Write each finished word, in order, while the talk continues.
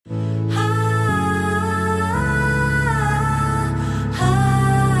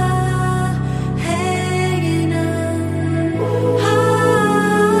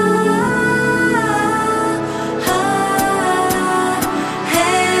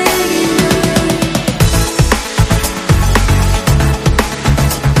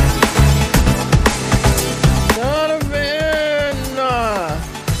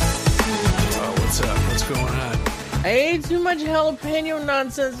jalapeno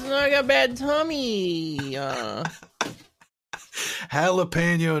nonsense and I got bad tummy.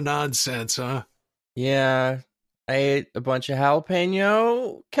 Jalapeno nonsense, huh? Yeah, I ate a bunch of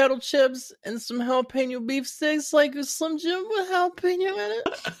jalapeno kettle chips and some jalapeno beef sticks like a Slim Jim with jalapeno in it.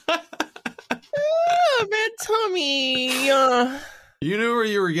 Bad tummy. You knew where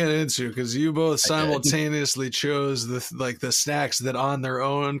you were getting into because you both simultaneously chose the snacks that on their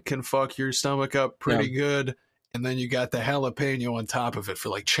own can fuck your stomach up pretty good, and then you got the jalapeno on top of it for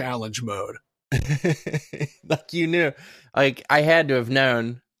like challenge mode. Like you knew, like I had to have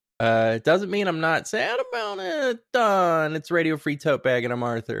known. It doesn't mean I'm not sad about it. Done. It's Radio Free Tote Bag, and I'm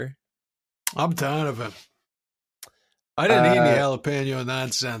Arthur. I'm done of it. I didn't eat any jalapeno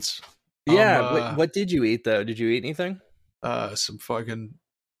nonsense. Yeah. What did you eat though? Did you eat anything? Some fucking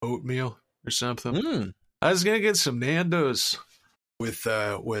oatmeal or something. I was gonna get some Nando's with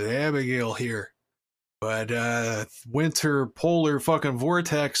Abigail here, but winter polar fucking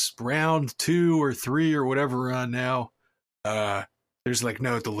vortex round 2 or 3 or whatever we're on now. There's like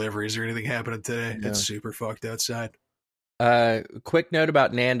no deliveries or anything happening today. Yeah. It's super fucked outside. Quick note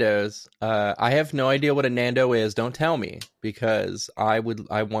about Nando's. I have no idea what a Nando is. Don't tell me because I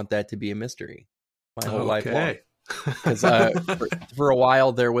want that to be a mystery my whole life long. Because for a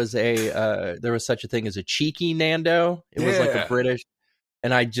while there was such a thing as a cheeky Nando. It was like a British,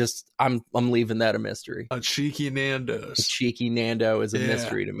 and I'm leaving that a mystery. A cheeky Nando's. A cheeky Nando is a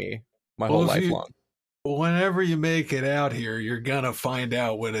mystery to me my whole life long. Whenever you make it out here, you're gonna find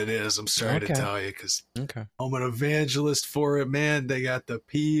out what it is. I'm sorry to tell you, because I'm an evangelist for it, man. They got the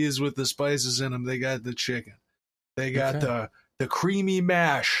peas with the spices in them. They got the chicken. They got the creamy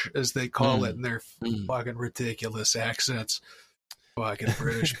mash, as they call it in their fucking ridiculous accents. Fucking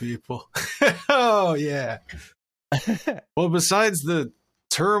British people. Oh, yeah. Well, besides the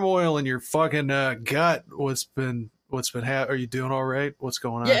turmoil in your fucking gut, what's been happening? Are you doing all right? What's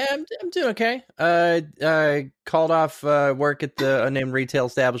going on? Yeah, I'm doing okay. I called off work at the unnamed retail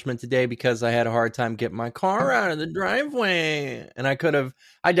establishment today because I had a hard time getting my car out of the driveway. And I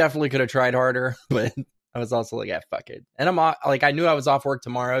definitely could have tried harder, but I was also like, yeah, fuck it. And I'm like, I knew I was off work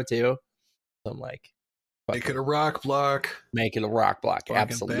tomorrow too. So I'm like, make it a rock block. Make it a rock block. Fucking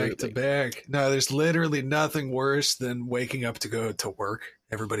absolutely. Back to back. No, there's literally nothing worse than waking up to go to work.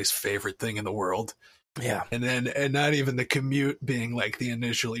 Everybody's favorite thing in the world. Yeah. And not even the commute being like the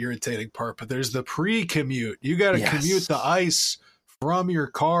initial irritating part, but there's the pre-commute. You got to commute the ice from your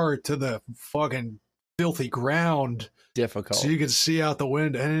car to the fucking filthy ground. Difficult. So you can see out the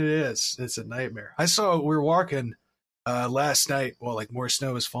window, and it's a nightmare. We were walking last night while like more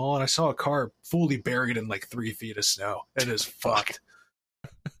snow was falling. I saw a car fully buried in like 3 feet of snow. It is fucked.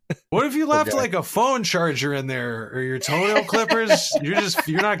 What if you left like a phone charger in there or your toenail clippers?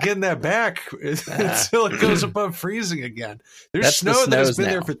 You're not getting that back until it goes above freezing again. There's snow that has been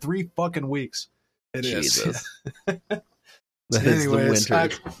there for 3 fucking weeks. It is. Anyways,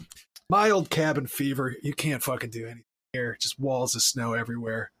 mild cabin fever. You can't fucking do anything here. Just walls of snow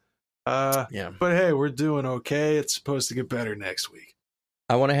everywhere. But hey, we're doing okay. It's supposed to get better next week.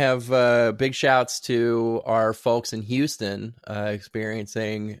 I want to have big shouts to our folks in Houston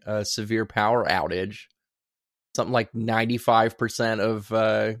experiencing a severe power outage. Something like 95%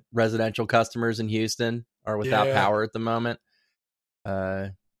 of residential customers in Houston are without power at the moment.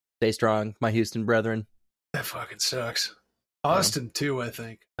 Stay strong, my Houston brethren. That fucking sucks. Austin, too, I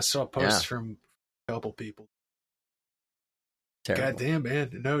think. I saw posts from a couple people. Terrible. Goddamn,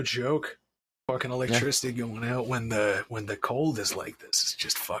 man. No joke. Fucking electricity going out when the cold is like this. It's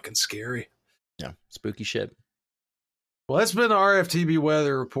just fucking scary. Yeah, spooky shit. Well, that's been the RFTB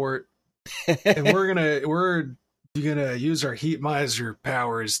weather report. And we're gonna use our heat miser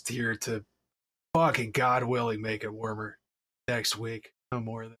powers here to fucking, God willing, make it warmer next week. No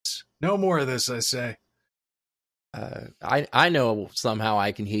more of this. No more of this, I say. I know somehow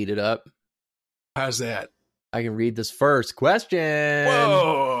I can heat it up. How's that? I can read this first question.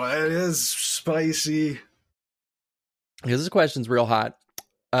 Whoa, that is spicy. Because this question's real hot.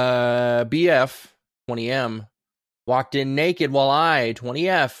 BF 20M walked in naked while I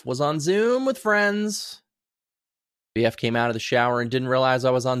 20F was on Zoom with friends. BF came out of the shower and didn't realize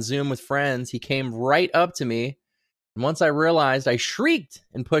I was on Zoom with friends. He came right up to me, and once I realized, I shrieked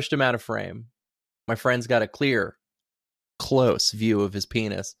and pushed him out of frame. My friends got a close view of his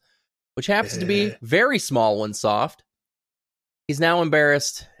penis, which happens to be very small when soft. He's now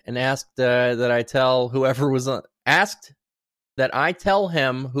embarrassed and asked that I tell him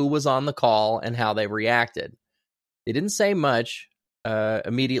who was on the call and how they reacted. They didn't say much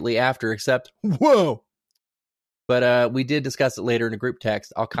immediately after, except "whoa." But we did discuss it later in a group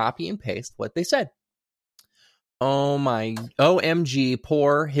text. I'll copy and paste what they said. Oh my, OMG,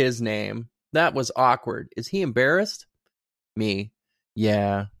 poor his name. That was awkward. Is he embarrassed? Me.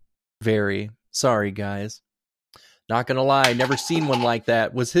 Yeah, very. Sorry, guys. Not gonna lie, never seen one like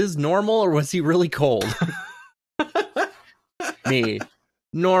that. Was his normal or was he really cold? Me.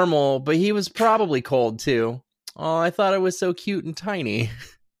 Normal, but he was probably cold too. Oh, I thought it was so cute and tiny.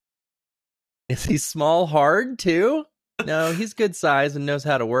 Is he small hard too? No, he's good size and knows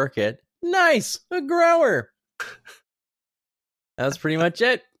how to work it. Nice, a grower. That's pretty much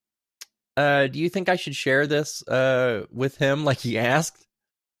it. Do you think I should share this with him like he asked?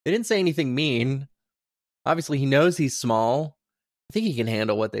 They didn't say anything mean. Obviously, he knows he's small. I think he can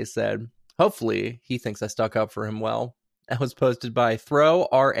handle what they said. Hopefully, he thinks I stuck up for him well. That was posted by Throw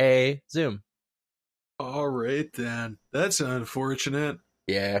R.A. Zoom. All right, then. That's unfortunate.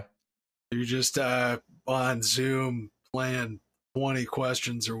 Yeah. You're just on Zoom playing 20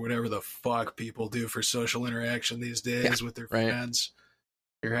 questions or whatever the fuck people do for social interaction these days with their friends.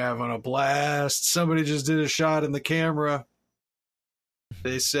 You're having a blast. Somebody just did a shot in the camera.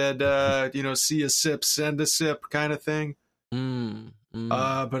 They said, see a sip, send a sip kind of thing.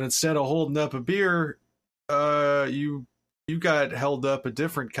 But instead of holding up a beer, you got held up a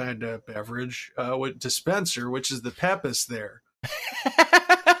different kind of beverage with dispenser, which is the Pepis there.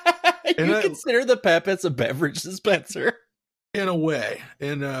 You consider the Pepis a beverage dispenser? In a way,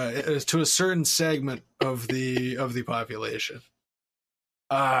 to a certain segment of the population.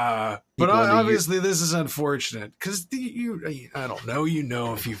 But obviously this is unfortunate because I don't know,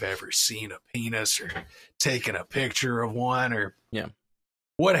 if you've ever seen a penis or taken a picture of one or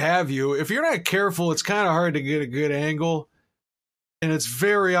what have you. If you're not careful, it's kind of hard to get a good angle. And it's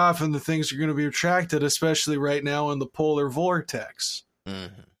very often the things are going to be attracted, especially right now in the polar vortex.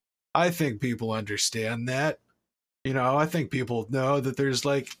 Mm-hmm. I think people understand that. I think people know that there's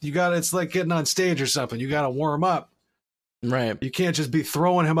it's like getting on stage or something. You got to warm up. Right. You can't just be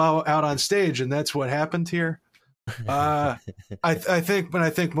throwing him out on stage. And that's what happened here. I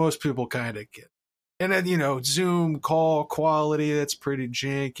think most people kind of get. And then, Zoom call quality, that's pretty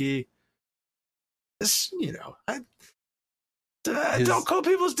janky. This, don't call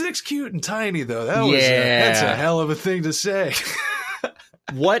people's dicks cute and tiny, though. That's a hell of a thing to say.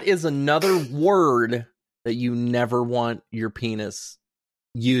 What is another word that you never want your penis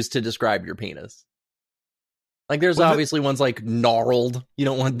used to describe your penis? Like, there's obviously ones like gnarled. You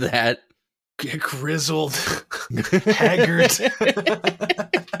don't want that. Grizzled. Haggard.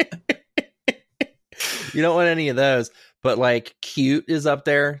 You don't want any of those. But, like, cute is up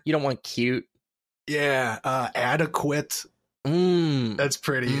there. You don't want cute. Yeah. Adequate. That's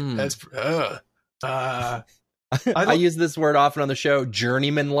pretty. That's I use this word often on the show.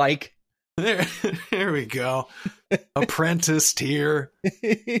 Journeyman-like. There we go. Apprenticed here.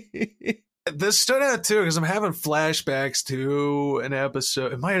 This stood out too because I'm having flashbacks to an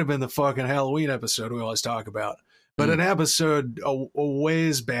episode. It might have been the fucking Halloween episode we always talk about, but an episode a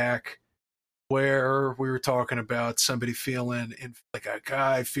ways back where we were talking about somebody like a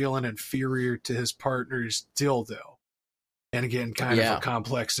guy feeling inferior to his partner's dildo. And again, kind of a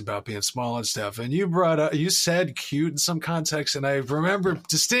complex about being small and stuff. And you said cute in some context. And I remember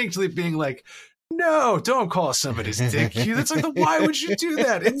distinctly being like, no, don't call somebody's dick cute. It's like, why would you do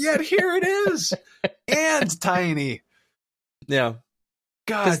that? And yet here it is. And tiny. Yeah.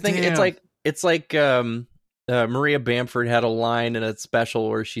 God damn. It's like Maria Bamford had a line in a special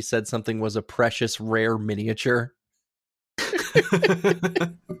where she said something was a precious, rare miniature.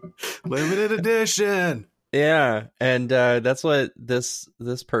 Limited edition. Yeah, and that's what this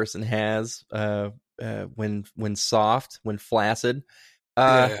person has when soft, when flaccid.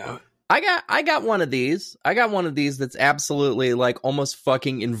 I got one of these. I got one of these that's absolutely like almost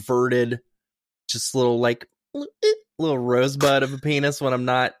fucking inverted, just little rosebud of a penis when I'm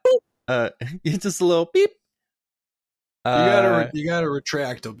not. It's just a little beep. You got a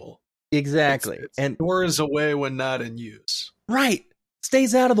retractable. Exactly, it's and doors away when not in use. Right,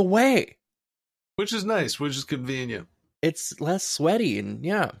 stays out of the way. Which is nice, which is convenient. It's less sweaty and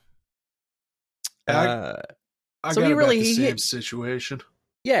I got the same situation.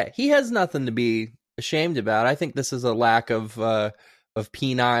 Yeah, he has nothing to be ashamed about. I think this is a lack of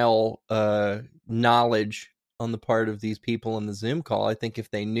penile knowledge on the part of these people in the Zoom call. I think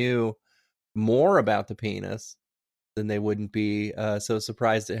if they knew more about the penis, then they wouldn't be so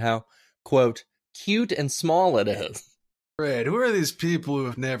surprised at how, quote, cute and small it is. Right. Who are these people who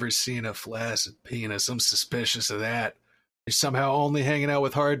have never seen a flaccid penis? I'm suspicious of that. You're somehow only hanging out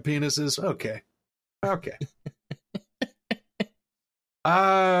with hard penises? Okay.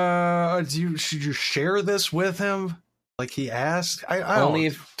 Should you share this with him? Like he asked?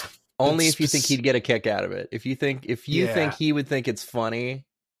 Only if you think he'd get a kick out of it. If you think he would think it's funny,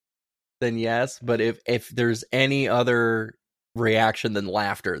 then yes. But if there's any other reaction than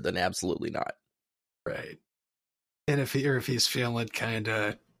laughter, then absolutely not. Right. And if he's feeling kind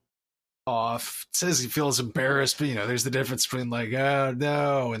of off, it says he feels embarrassed, but there's the difference between like, oh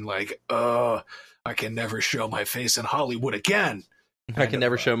no, and like, oh, I can never show my face in Hollywood again. I can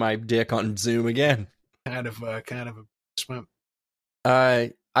never show my dick on Zoom again. Kind of embarrassment.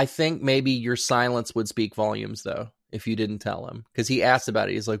 I think maybe your silence would speak volumes, though, if you didn't tell him. Because he asked about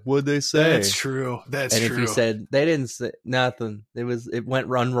it. He's like, what'd they say? That's true. And if you said, they didn't say nothing, it went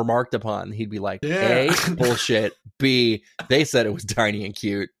unremarked upon, he'd be like, A, bullshit. B, they said it was tiny and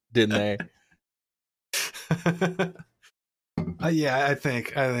cute, didn't they? Yeah, I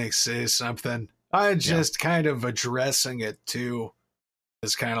think say something. I'm just kind of addressing it, too.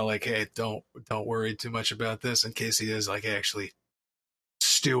 It's kind of like, hey, don't worry too much about this, in case he is like actually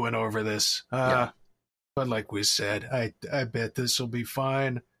stewing over this. But like we said, I bet this will be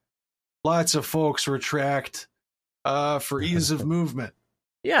fine. Lots of folks retract for ease of movement.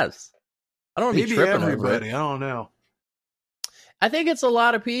 Yes. I don't want to be tripping everybody. Over it. I don't know. I think it's a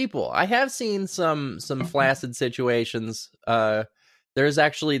lot of people. I have seen some flaccid situations. There's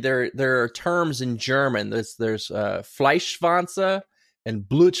actually there are terms in German. There's Fleischschwanze and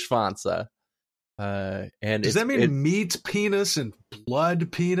Blutschwanze. And does that mean meat penis and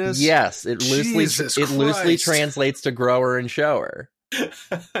blood penis? Yes, it loosely translates to grower and shower.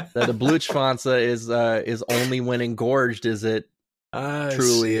 The Blutschwanze is only when engorged is it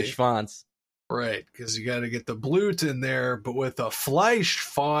truly a schwanz. Right, because you got to get the blut in there, but with a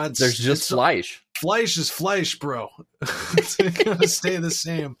Fleischschwanz, there's just Fleisch. Fleisch is Fleisch, bro. It's going to stay the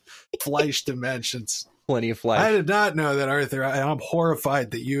same. Fleisch dimensions. Plenty of Fleisch. I did not know that, Arthur. I'm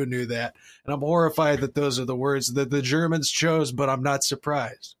horrified that you knew that. And I'm horrified that those are the words that the Germans chose, but I'm not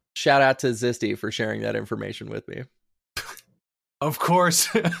surprised. Shout out to Zisti for sharing that information with me. Of course,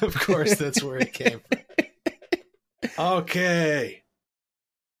 that's where it came from. Okay.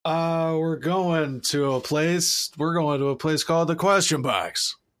 We're going to a place called the Question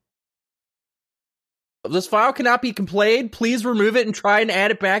Box. This file cannot be complayed. Please remove it and try and add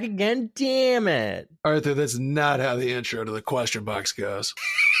it back again. Damn it. Arthur, that's not how the intro to the Question Box goes.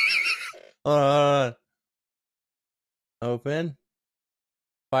 Open.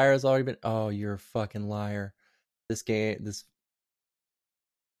 Fire has already been... Oh, you're a fucking liar. This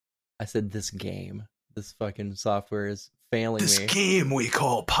fucking software is failing me. This game we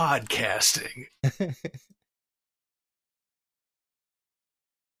call podcasting.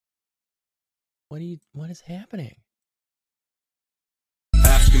 What is happening?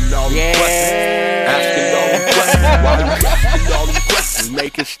 Asking all the questions. Asking all the questions. Why you asking all the questions?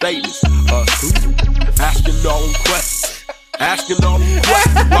 Making statements. Asking all the questions. Asking all the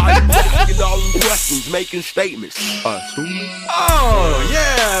questions. Why you asking all the questions? Making statements. Oh,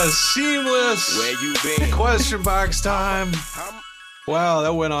 yeah. Seamless. Where you been? Question Box time. Wow,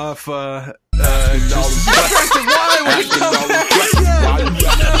 that went off. Why you asking all the questions?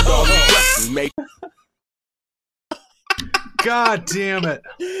 God damn it.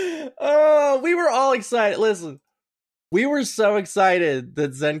 Oh, we were all excited. Listen, we were so excited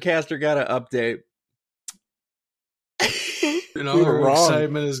that Zencastr got an update. Our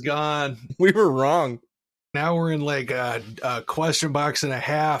excitement is gone. We were wrong. Now we're in like a question box and a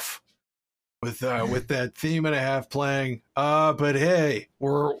half with that theme and a half playing. But hey,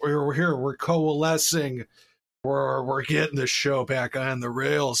 we're here. We're coalescing. We're getting the show back on the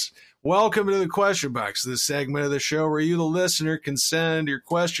rails. Welcome to the Question Box, this segment of the show where you, the listener, can send your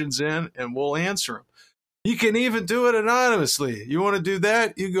questions in and we'll answer them. You can even do it anonymously. You want to do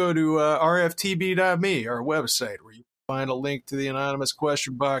that? You go to rftb.me, our website, where you can find a link to the anonymous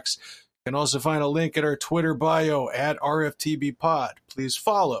question box. You can also find a link at our Twitter bio at rftbpod. Please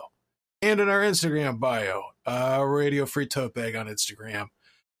follow. And in our Instagram bio, Radio Free Tote Bag on Instagram.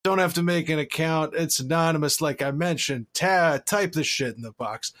 Don't have to make an account. It's anonymous, like I mentioned. Type the shit in the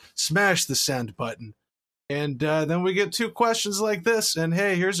box. Smash the send button. And then we get 2 questions like this. And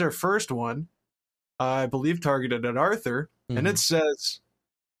hey, here's our first one. I believe targeted at Arthur. Mm-hmm. And it says,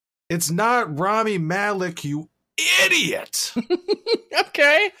 "It's not Rami Malek, you idiot."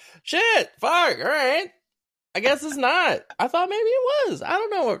 Okay. Shit. Fuck. All right. I guess it's not. I thought maybe it was. I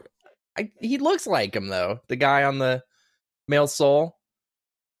don't know. He looks like him, though. The guy on the Male Soul.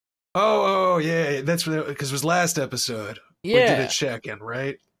 Oh, yeah, that's because it was last episode. Yeah. We did a check-in,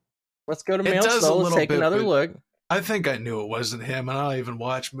 right? Let's go to Male Soul. Let's take another look. I think I knew it wasn't him, and I don't even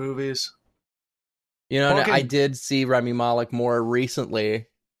watch movies. I did see Rami Malek more recently,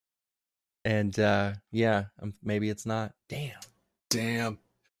 and maybe it's not. Damn.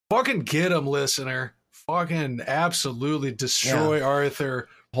 Fucking get him, listener. Fucking absolutely destroy Arthur.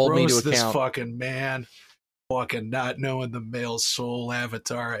 Hold me to Roast this account. fucking man. Fucking not knowing the male soul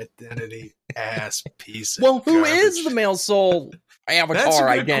avatar identity. Ass piece of Well, who garbage. is the male soul avatar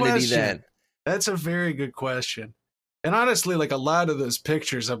identity question. then? That's a very good question. And honestly, like a lot of those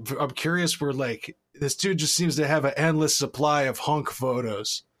pictures, I'm curious where like this dude just seems to have an endless supply of hunk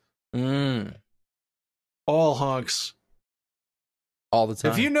photos. All hunks. All the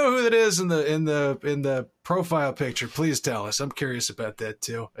time. If you know who that is in the profile picture, please tell us. I'm curious about that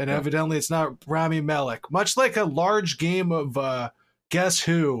too. And evidently it's not Rami Malek. Much like a large game of Guess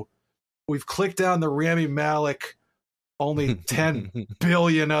Who, we've clicked down the Rami Malek, only 10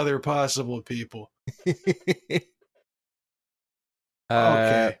 billion other possible people. Okay.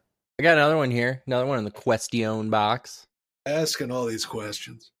 I got another one here. Another one in the question box. Asking all these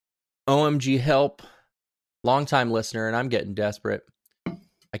questions. OMG help. Longtime listener, and I'm getting desperate.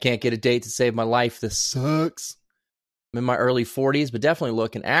 I can't get a date to save my life. This sucks. I'm in my early 40s, but definitely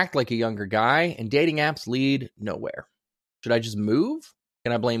look and act like a younger guy, and dating apps lead nowhere. Should I just move?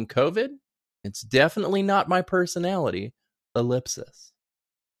 Can I blame COVID? It's definitely not my personality. Ellipsis.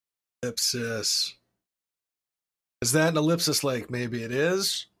 Ellipsis. Is that an ellipsis like maybe it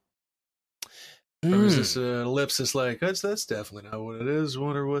is? Or is this an ellipsis like, that's definitely not what it is?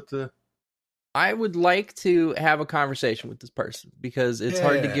 Wonder what the... I would like to have a conversation with this person because it's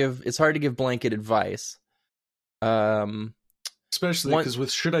hard to give blanket advice. Especially because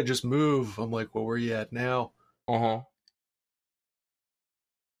with should I just move? I'm like, well, where are you at now?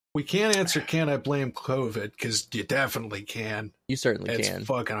 We can't answer can I blame COVID because you definitely can. You certainly can. It's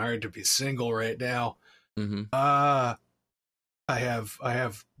fucking hard to be single right now. Mm-hmm. I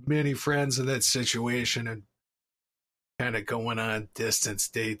have many friends in that situation and kind of going on distance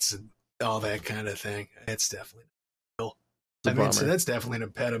dates and all that kind of thing. It's definitely so that's definitely an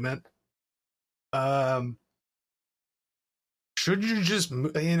impediment. Should you just,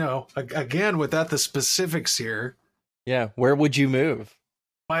 again, without the specifics here? Yeah, where would you move?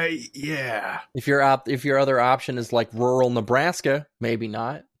 If your other option is like rural Nebraska, maybe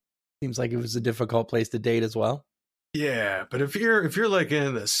not. Seems like it was a difficult place to date as well. Yeah, but if you're like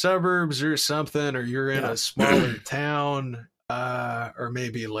in the suburbs or something, or you're in a smaller town, or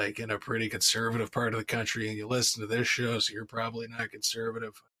maybe like in a pretty conservative part of the country, and you listen to this show, so you're probably not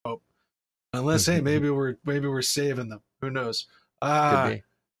conservative. I hope, unless maybe we're saving them. Who knows? Could be.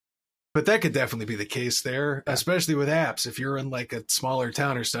 But that could definitely be the case there, especially with apps. If you're in like a smaller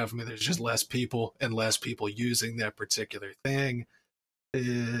town or stuff, I mean, there's just less people using that particular thing.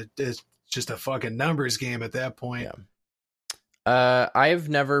 It's just a fucking numbers game at that point. Yeah. I've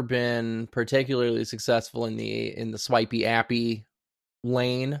never been particularly successful in the swipey appy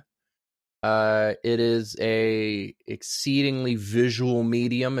lane. It is a exceedingly visual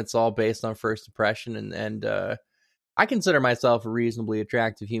medium. It's all based on first impression, and I consider myself a reasonably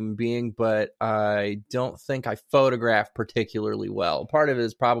attractive human being, but I don't think I photograph particularly well. Part of it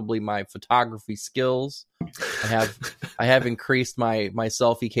is probably my photography skills. I have increased my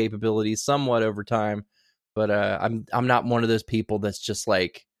selfie capabilities somewhat over time, but I'm not one of those people that's just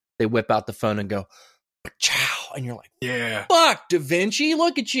like they whip out the phone and go, "Chow," and you're like, "Yeah, fuck, Da Vinci,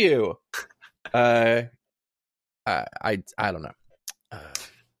 look at you." I don't know.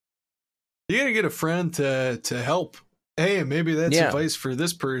 You gotta get a friend to help. Hey, maybe that's advice for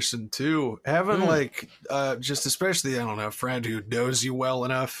this person too. Having like just especially, I don't know, a friend who knows you well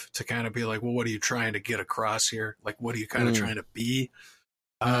enough to kind of be like, well, what are you trying to get across here? Like, what are you kind of trying to be?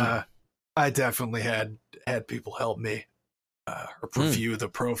 I definitely had people help me or review the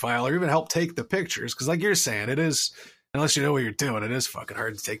profile or even help take the pictures. Cause like you're saying, it is, unless you know what you're doing, it is fucking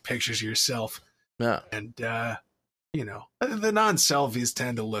hard to take pictures of yourself. Yeah. And, the non-selfies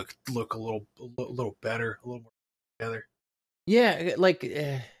tend to look a little better, a little more together. Yeah, like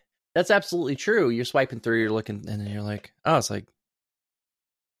that's absolutely true. You're swiping through, you're looking, and then you're like, oh, it's like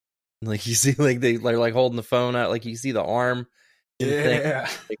you see, like they're like holding the phone out, like you see the arm. Yeah,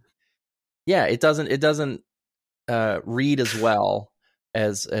 it doesn't read as well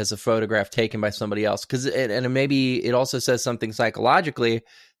as a photograph taken by somebody else, because and maybe it also says something psychologically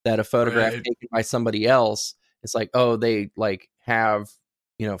that a photograph taken by somebody else, it's like, oh, they like have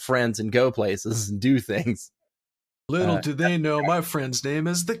friends and go places and do things. Little do they know, my friend's name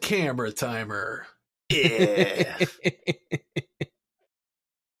is the Camera Timer. Yeah.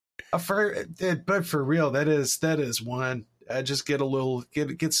 But for real, that is one. I just get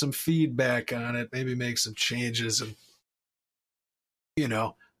get some feedback on it, maybe make some changes, and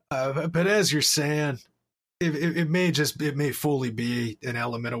but as you're saying, it may fully be an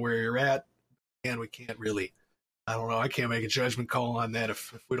element of where you're at, and we can't really I don't know. I can't make a judgment call on that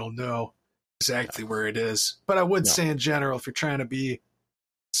if we don't know exactly where it is. But I would say in general, if you're trying to be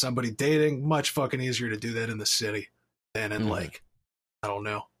somebody dating, much fucking easier to do that in the city than in like, I don't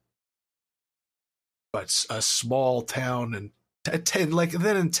know, but a small town and like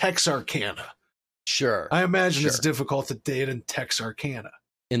then in Texarkana. Sure. I imagine it's difficult to date in Texarkana.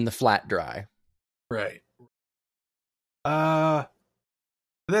 In the flat dry. Right. That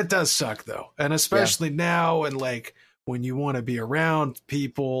does suck though. And especially now and like when you want to be around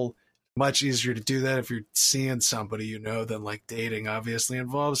people, much easier to do that if you're seeing somebody you know than like dating obviously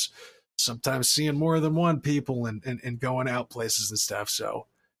involves sometimes seeing more than one people and going out places and stuff. So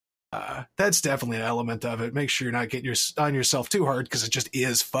that's definitely an element of it. Make sure you're not getting on yourself too hard because it just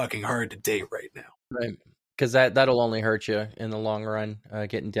is fucking hard to date right now. Right. Because that'll only hurt you in the long run,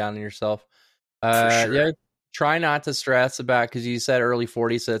 getting down on yourself. For sure. Yeah, try not to stress about, because you said early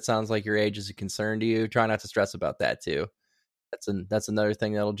 40s, so it sounds like your age is a concern to you. Try not to stress about that too. That's another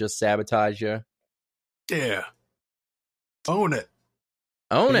thing that'll just sabotage you. Yeah. Own it.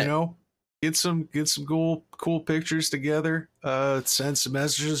 You know, get some cool pictures together. Send some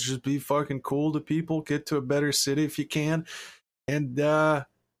messages. Just be fucking cool to people. Get to a better city if you can, and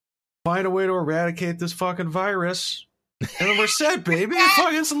find a way to eradicate this fucking virus. And then we're set, baby.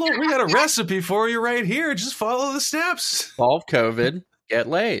 We got a recipe for you right here. Just follow the steps. Solve COVID. Get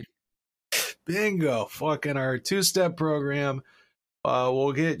laid. Bingo. Fucking our 2-step program.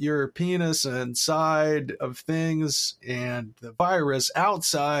 We'll get your penis inside of things and the virus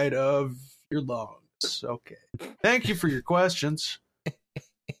outside of your lungs. Okay. Thank you for your questions.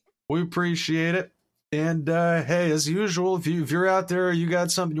 We appreciate it. And hey, as usual, if you're out there, you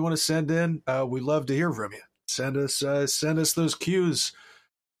got something you want to send in, we'd love to hear from you. Send us those cues.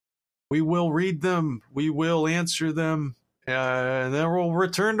 We will read them. We will answer them, and then we'll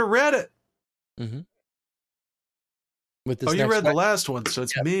return to Reddit. Mm-hmm. With this you read the last one, so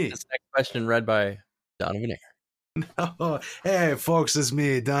it's me. This next question read by Donovan Air. No. Hey, folks, it's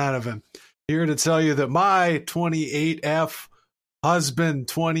me, Donovan, here to tell you that my 28F husband,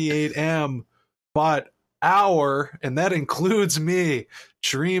 28M, bought our, and that includes me,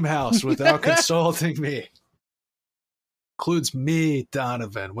 dream house without consulting me. Includes me,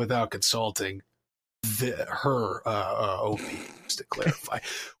 Donovan, without consulting her OP, just to clarify.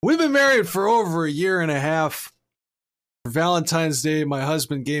 We've been married for over a year and a half. For Valentine's Day, my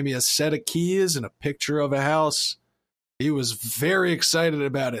husband gave me a set of keys and a picture of a house. He was very excited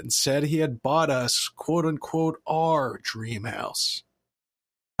about it and said he had bought us, quote unquote, our dream house.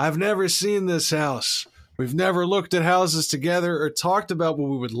 I've never seen this house. We've never looked at houses together or talked about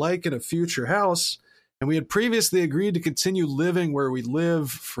what we would like in a future house. And we had previously agreed to continue living where we live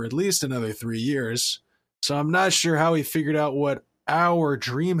for at least another 3 years. So I'm not sure how he figured out what our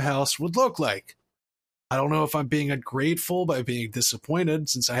dream house would look like. I don't know if I'm being ungrateful by being disappointed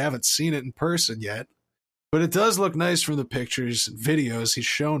since I haven't seen it in person yet. But it does look nice from the pictures and videos he's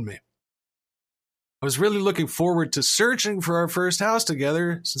shown me. I was really looking forward to searching for our first house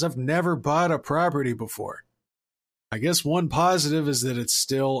together since I've never bought a property before. I guess one positive is that it's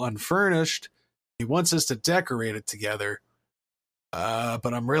still unfurnished. He wants us to decorate it together.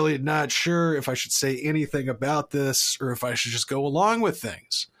 But I'm really not sure if I should say anything about this or if I should just go along with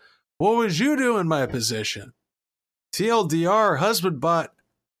things. What would you do in my position? TLDR, husband bought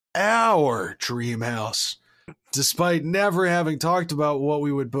our dream house, despite never having talked about what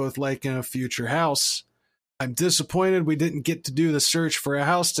we would both like in a future house. I'm disappointed we didn't get to do the search for a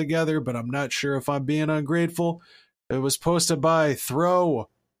house together, but I'm not sure if I'm being ungrateful. It was posted by Throw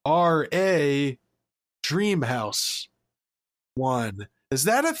RA Dream House 1. Is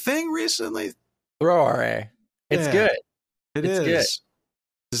that a thing recently? Throw RA. It's good. It's good.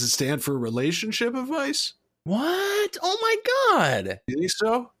 Does it stand for relationship advice? What? Oh my God. You think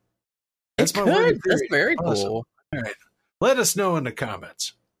so? That's my word. That's very awesome. cool. All right. Let us know in the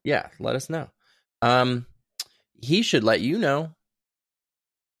comments. Yeah, let us know. He should let you know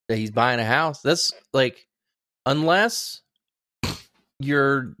that he's buying a house. That's like, unless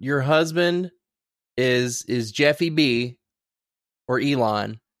your husband is Jeffy B or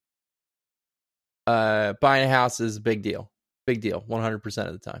Elon, buying a house is a big deal. Big deal, 100%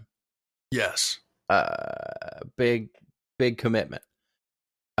 of the time. Yes. Big commitment.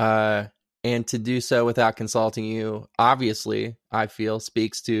 And to do so without consulting you, obviously, I feel,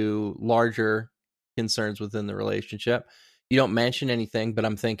 speaks to larger concerns within the relationship. You don't mention anything, but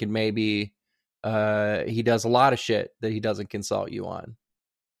I'm thinking maybe he does a lot of shit that he doesn't consult you on.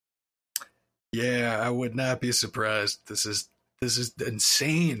 Yeah, I would not be surprised. This is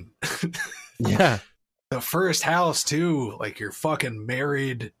insane. Yeah. The first house, too. Like, you're fucking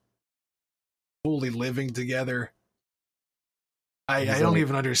married, fully living together. I don't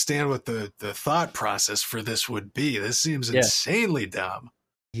even understand what the thought process for this would be. This seems insanely dumb.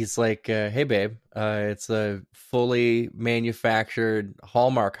 He's like, hey, babe, it's a fully manufactured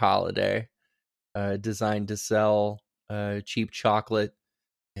Hallmark holiday designed to sell cheap chocolate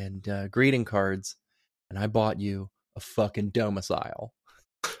and greeting cards. And I bought you a fucking domicile.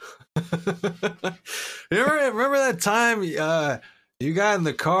 Remember that time you got in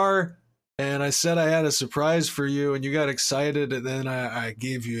the car and I said I had a surprise for you and you got excited and then I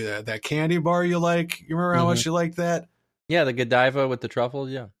gave you that candy bar you like? You remember how much you like that? Yeah, the Godiva with the truffles,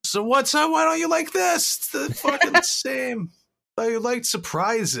 yeah. So what's up? Why don't you like this? It's the fucking same. I thought you liked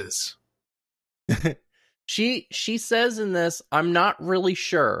surprises. She says in this, I'm not really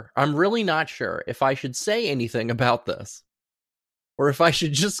sure. I'm really not sure if I should say anything about this. Or if I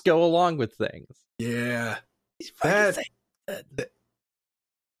should just go along with things. Yeah.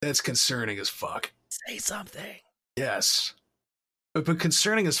 That's concerning as fuck. Say something. Yes. But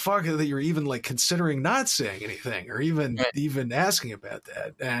concerning as fuck that you're even like considering not saying anything or even asking about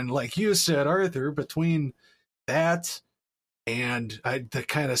that. And like you said, Arthur, between that and the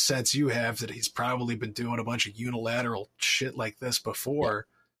kind of sense you have that he's probably been doing a bunch of unilateral shit like this before,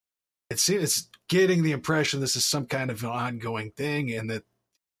 it's getting the impression this is some kind of an ongoing thing and that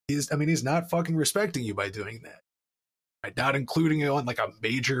he's not fucking respecting you by doing that. By not including it on like a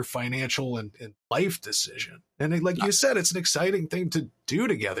major financial and life decision. And you said, it's an exciting thing to do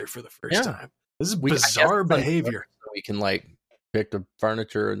together for the first time. This is bizarre behavior. We can like pick the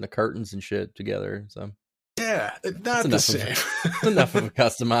furniture and the curtains and shit together. So yeah, not the same. Enough of a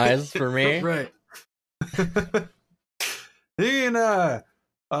customize for me. Right. You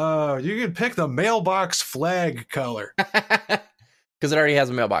can pick the mailbox flag color. Because it already has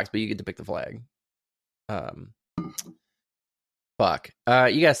a mailbox, but you get to pick the flag. Fuck.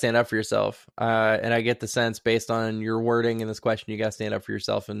 You gotta stand up for yourself. And I get the sense, based on your wording in this question, you gotta stand up for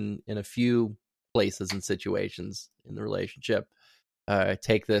yourself in a few places and situations in the relationship.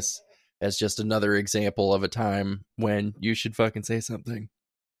 Take this as just another example of a time when you should fucking say something.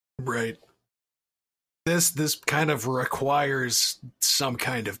 Right. This kind of requires some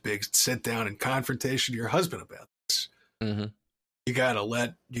kind of big sit down and confrontation to your husband about this. Mm-hmm. You gotta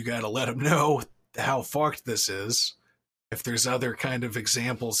let him know how fucked this is. If there's other kind of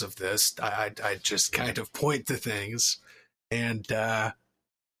examples of this, I just kind of point to things. And, I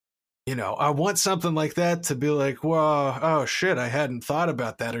want something like that to be like, well, oh shit, I hadn't thought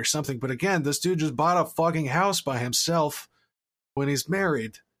about that or something. But again, this dude just bought a fucking house by himself when he's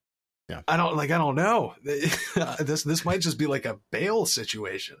married. Yeah. I don't know. This might just be like a bail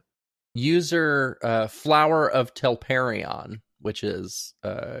situation. User Flower of Telperion, which is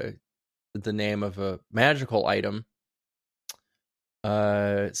the name of a magical item,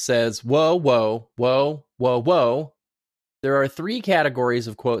 says, whoa. There are 3 categories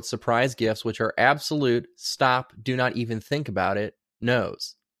of, quote, surprise gifts, which are absolute, stop, do not even think about it,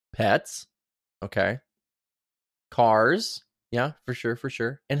 no's. Pets, okay. Cars, yeah, for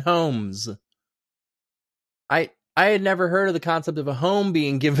sure. And homes. I had never heard of the concept of a home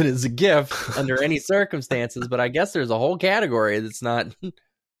being given as a gift under any circumstances, but I guess there's a whole category that's not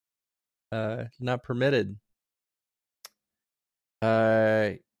permitted.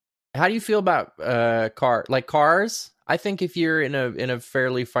 How do you feel about cars? I think if you're in a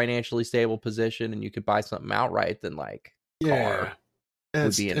fairly financially stable position and you could buy something outright, then car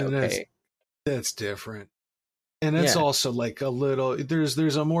would be okay. That's different. And it's also like a little,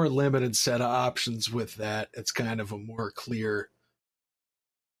 there's a more limited set of options with that. It's kind of a more clear,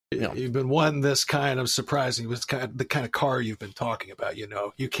 you've been wanting this kind of surprising, with the kind of car you've been talking about,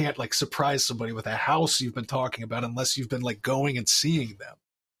 you can't like surprise somebody with a house you've been talking about unless you've been like going and seeing them.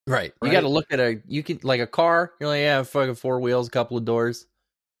 Right. You got to look at a car. You're like, yeah, fucking 4 wheels, a couple of doors,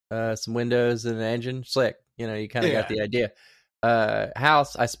 some windows and an engine. Slick. You kind of got the idea.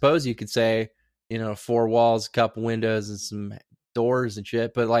 House, I suppose you could say, 4 walls, a couple windows and some doors and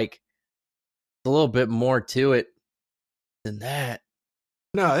shit, but like a little bit more to it than that.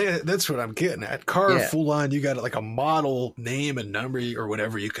 No, that's what I'm getting at. Car full on, you got like a model name and number or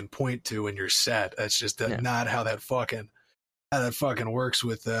whatever you can point to in your set. That's just not how that fucking works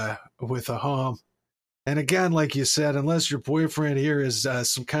with a home. And again, like you said, unless your boyfriend here is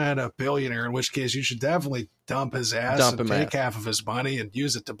some kind of billionaire, in which case you should definitely dump his ass and take half of his money and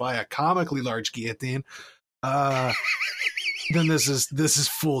use it to buy a comically large guillotine. Then this is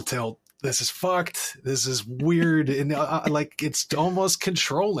full tilt. This is fucked. This is weird, and it's almost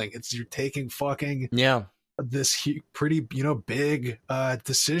controlling. You're taking fucking this pretty big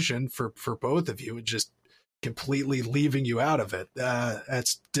decision for both of you and just completely leaving you out of it.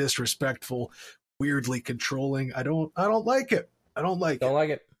 That's disrespectful, weirdly controlling. I don't like it. I don't like Don't like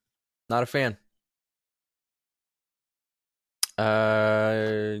it. Not a fan.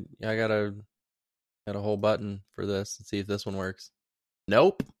 I got a whole button for this. Let's see if this one works.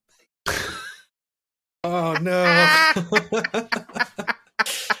 Nope. Oh no.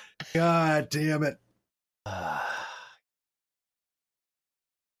 God damn it.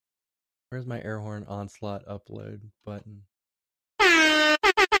 Where's my air horn onslaught upload button?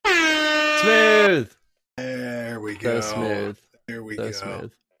 Smooth. There we go. So smooth. There we So go.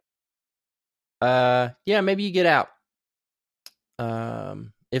 smooth. Yeah, maybe you get out.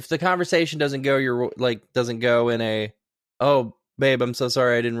 If the conversation doesn't go in a, oh babe, I'm so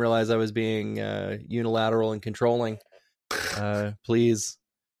sorry, I didn't realize I was being unilateral and controlling. Please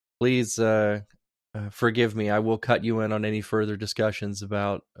forgive me. I will cut you in on any further discussions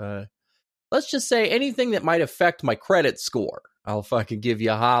about let's just say anything that might affect my credit score. I'll fucking give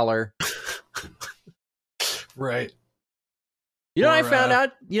you a holler. Right. You know what I found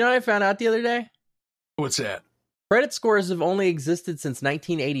out? You know what I found out the other day? What's that? Credit scores have only existed since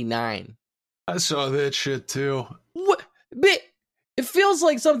 1989. I saw that shit too. What? It feels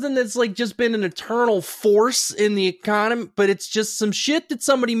like something that's like just been an eternal force in the economy, but it's just some shit that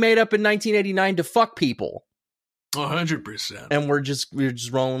somebody made up in 1989 to fuck people. 100%. And we're just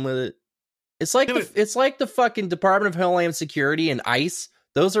rolling with it. It's like it's like the fucking Department of Homeland Security and ICE.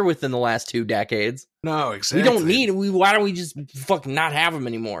 Those are within the last 2 decades. No, exactly. We don't need it. Why don't we just fucking not have them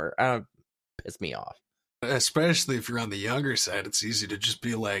anymore? Piss me off. Especially if you're on the younger side, it's easy to just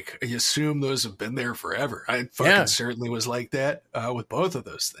be like, you assume those have been there forever. I fucking certainly was like that with both of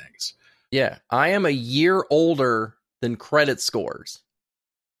those things. Yeah, I am a year older than credit scores.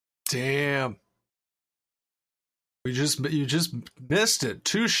 Damn. You just missed it.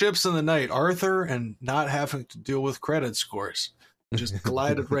 2 ships in the night, Arthur and not having to deal with credit scores. Just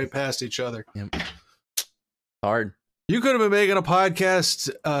glided right past each other. Yep. Hard. You could have been making a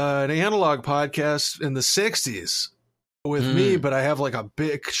podcast, an analog podcast in the 60s with me, but I have like a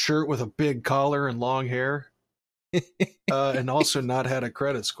big shirt with a big collar and long hair. And also not had a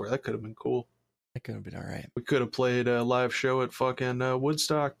credit score. That could have been cool. That could have been all right. We could have played a live show at fucking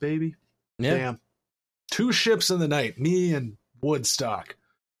Woodstock, baby. Yeah. Damn. 2 ships in the night, me and Woodstock.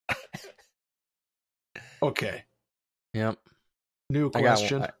 Okay. Yep. New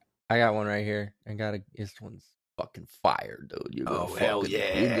question. I got one right here. This one's fucking fire, dude. You're gonna hell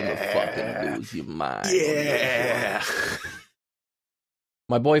yeah. You're gonna fucking lose your mind. Yeah.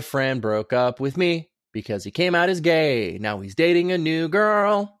 My boyfriend broke up with me because he came out as gay. Now he's dating a new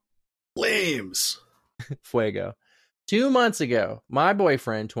girl. Flames. Fuego. 2 months ago, my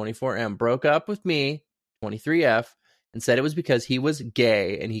boyfriend, 24M, broke up with me, 23F, and said it was because he was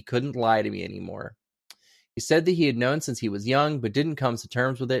gay and he couldn't lie to me anymore. He said that he had known since he was young, but didn't come to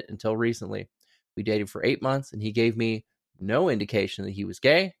terms with it until recently. We dated for 8 months, and he gave me no indication that he was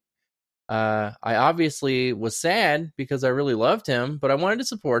gay. I obviously was sad because I really loved him, but I wanted to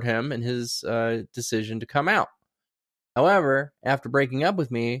support him in his decision to come out. However, after breaking up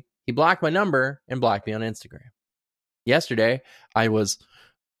with me, he blocked my number and blocked me on Instagram. Yesterday, I was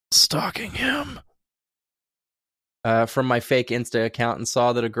stalking him from my fake Insta account and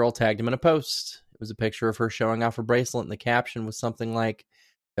saw that a girl tagged him in a post. It was a picture of her showing off her bracelet, and the caption was something like,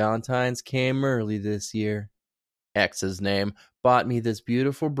 "Valentine's came early this year. X's name bought me this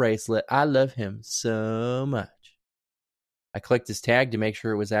beautiful bracelet. I love him so much." I clicked his tag to make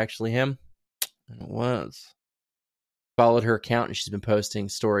sure it was actually him, and it was. Followed her account, and she's been posting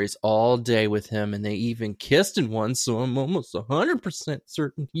stories all day with him, and they even kissed in one, so I'm almost 100%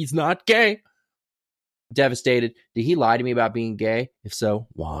 certain he's not gay. Devastated. Did he lie to me about being gay? If so,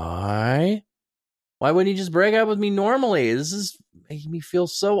 why? Why wouldn't he just break up with me normally? This is making me feel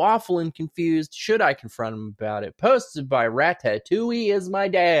so awful and confused. Should I confront him about it? Posted by Ratatouille is my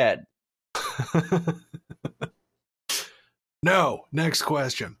dad. No. Next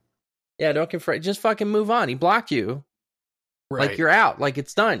question. Yeah, don't confront. Just fucking move on. He blocked you. Right. Like, you're out. Like,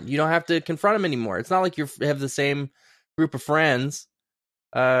 it's done. You don't have to confront him anymore. It's not like you have the same group of friends.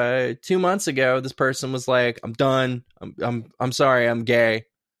 2 months ago, this person was like, "I'm done. I'm sorry. I'm gay.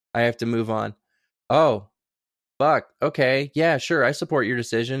 I have to move on." Oh, fuck. Okay. Yeah, sure. I support your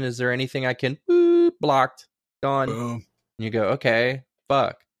decision. Is there anything I can... blocked. Gone. Boom. And you go, okay,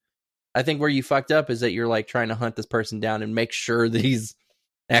 fuck. I think where you fucked up is that you're like trying to hunt this person down and make sure that he's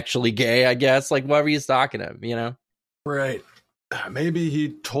actually gay, I guess. Like, why were you stalking him, you know? Right. Maybe he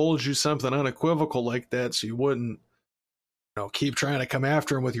told you something unequivocal like that so you wouldn't, keep trying to come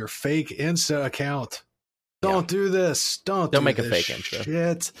after him with your fake Insta account. Don't do this. Don't make a fake Insta.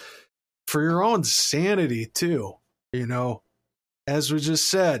 Shit. For your own sanity, too. As we just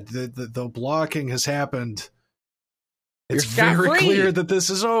said, the blocking has happened It's very clear that this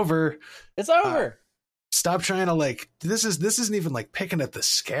is over. It's over. Stop trying to like, this isn't even like picking at the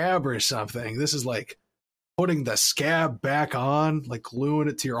scab or something. This is like putting the scab back on, like gluing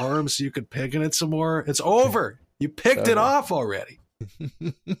it to your arm so you could pick in it some more. It's over. You picked it off already.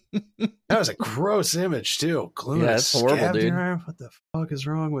 That was a gross image too. Gluing that's horrible, dude. What the fuck is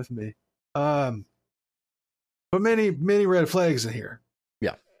wrong with me? But many red flags in here.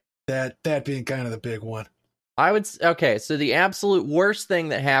 Yeah. That being kind of the big one. Okay, so the absolute worst thing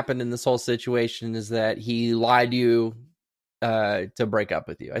that happened in this whole situation is that he lied to you to break up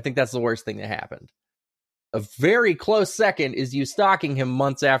with you. I think that's the worst thing that happened. A very close second is you stalking him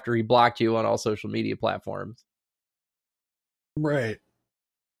months after he blocked you on all social media platforms. Right.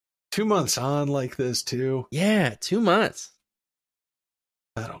 2 months on like this too. Yeah, 2 months.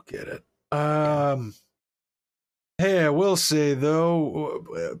 I don't get it. Hey, I will say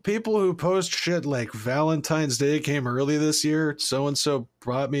though, people who post shit like Valentine's Day came early this year. So-and-so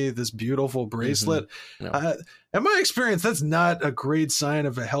brought me this beautiful bracelet. Mm-hmm. No. In my experience, that's not a great sign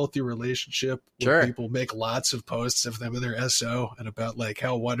of a healthy relationship. Sure. People make lots of posts of them in their SO and about like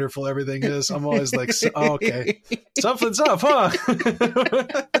how wonderful everything is. I'm always like, oh, okay, something's up, huh?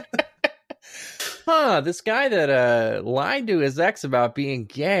 This guy that lied to his ex about being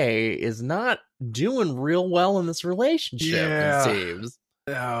gay is not doing real well in this relationship, it seems.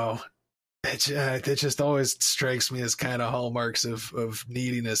 No. It just always strikes me as kind of hallmarks of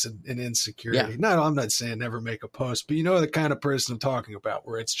neediness and insecurity. Yeah. No, I'm not saying never make a post, but you know the kind of person I'm talking about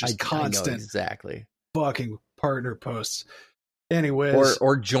where it's just constant exactly fucking partner posts. Anyways.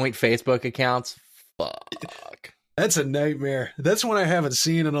 Or joint Facebook accounts. Fuck. That's a nightmare. That's one I haven't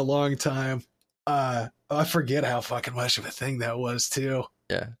seen in a long time. I forget how fucking much of a thing that was too.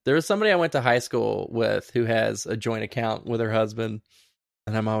 Yeah. There was somebody I went to high school with who has a joint account with her husband.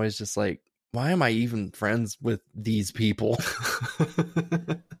 And I'm always just like, why am I even friends with these people?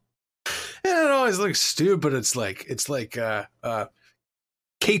 And it always looks stupid. It's like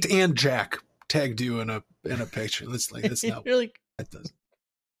Kate and Jack tagged you in a picture. That's not really, that doesn't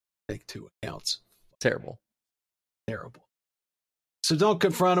take 2 accounts. Terrible. So don't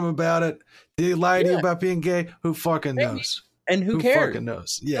confront him about it. Did he lie to you about being gay? Who fucking knows? And who cares? Fucking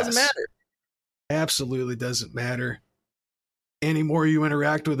knows? Yes. Doesn't matter. Absolutely doesn't matter. Any more you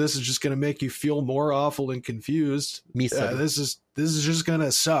interact with this is just going to make you feel more awful and confused. This is just going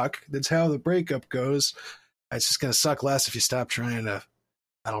to suck. That's how the breakup goes. It's just going to suck less if you stop trying to,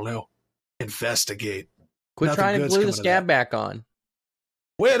 I don't know, investigate. Quit trying to glue the scab back on.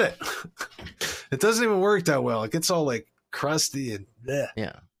 With it. It doesn't even work that well. It gets all like crusty and bleh.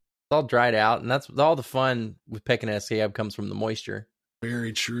 Yeah. It's all dried out, and that's all the fun with picking a scab comes from the moisture.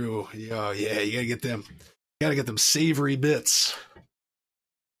 Very true. Yeah, you gotta get them. Gotta get them savory bits.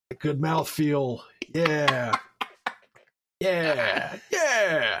 A good mouthfeel. Yeah.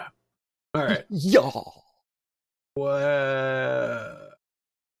 All right. Y'all. What?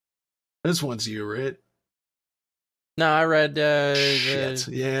 This one's you, right? No, I read. Shit.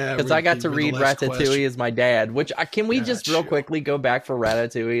 Yeah. Because I got to read Ratatouille as my dad. Which can we just real quickly go back for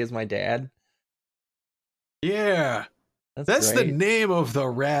Ratatouille as my dad? Yeah. That's the name of the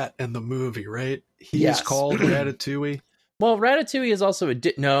rat in the movie, right? He's called Ratatouille. Well, Ratatouille is also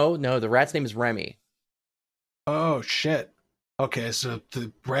no, the rat's name is Remy. Oh, shit. Okay, so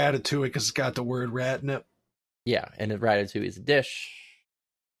the Ratatouille, because it's got the word rat in it. Yeah, and Ratatouille is a dish.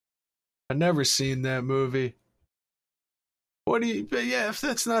 I've never seen that movie. If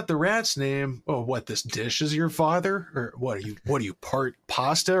that's not the rat's name, what, this dish is your father? Or what are you, part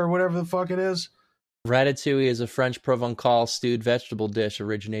pasta or whatever the fuck it is? Ratatouille is a French Provençal stewed vegetable dish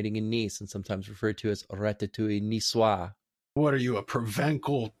originating in Nice and sometimes referred to as ratatouille niçoise. What are you, a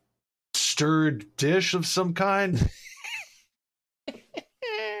Provençal stirred dish of some kind?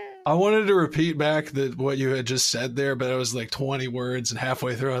 I wanted to repeat back what you had just said there, but it was like 20 words, and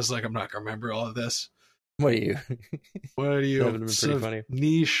halfway through I was like, I'm not going to remember all of this. What are you? That would have been pretty funny.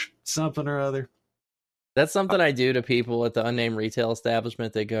 Niche something or other. That's something I do to people at the unnamed retail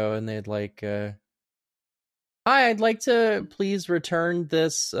establishment. They go and they'd like, hi, I'd like to please return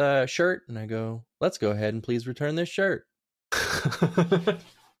this shirt. And I go, let's go ahead and please return this shirt. I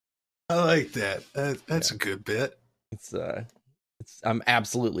like that. That's a good bit. I'm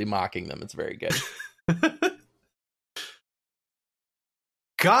absolutely mocking them. It's very good.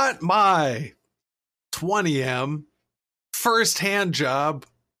 Got my 20M first hand job,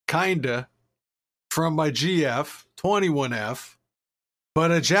 kinda, from my GF, 21F,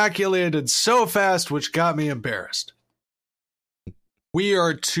 but ejaculated so fast which got me embarrassed. We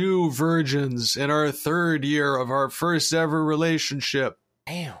are 2 virgins in our 3rd year of our first ever relationship.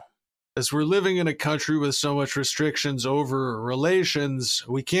 Damn. As we're living in a country with so much restrictions over relations,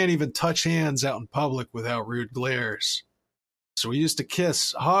 we can't even touch hands out in public without rude glares. So we used to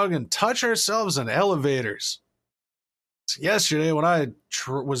kiss, hug, and touch ourselves in elevators. So yesterday, when I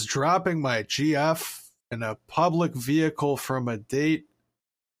was dropping my GF in a public vehicle from a date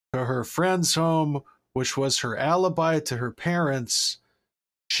to her friend's home, which was her alibi to her parents,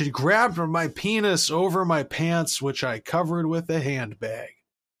 she grabbed my penis over my pants, which I covered with a handbag.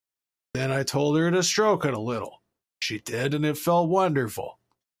 Then I told her to stroke it a little. She did, and it felt wonderful.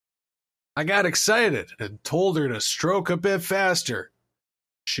 I got excited and told her to stroke a bit faster.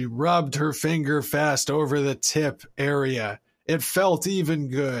 She rubbed her finger fast over the tip area. It felt even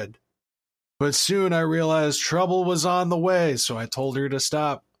good. But soon I realized trouble was on the way, so I told her to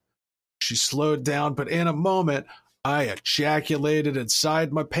stop. She slowed down, but in a moment, I ejaculated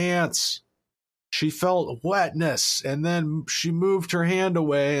inside my pants. She felt wetness, and then she moved her hand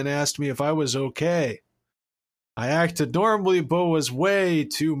away and asked me if I was okay. I acted normally, but was way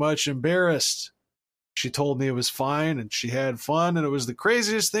too much embarrassed. She told me it was fine, and she had fun, and it was the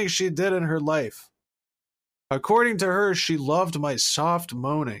craziest thing she did in her life. According to her, she loved my soft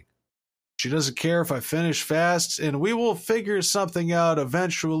moaning. She doesn't care if I finish fast, and we will figure something out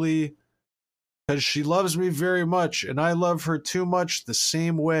eventually, because she loves me very much, and I love her too much the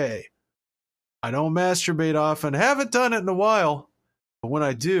same way. I don't masturbate often, haven't done it in a while, but when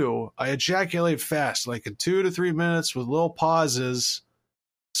I do, I ejaculate fast, like in 2 to 3 minutes with little pauses.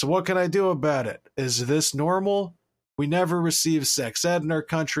 So what can I do about it? Is this normal? We never receive sex ed in our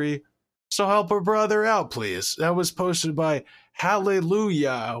country, so help a brother out, please. That was posted by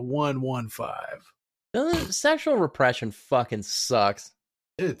Hallelujah115. Sexual repression fucking sucks.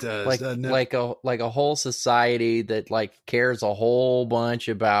 It does. Like a whole society that like cares a whole bunch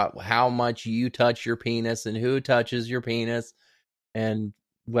about how much you touch your penis and who touches your penis and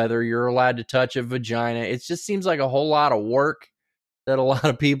whether you're allowed to touch a vagina. It just seems like a whole lot of work that a lot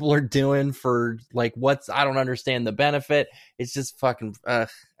of people are doing for like I don't understand the benefit. It's just fucking I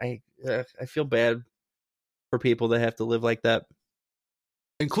feel bad for people that have to live like that,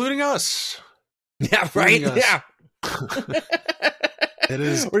 including us. Yeah, right. Yeah. It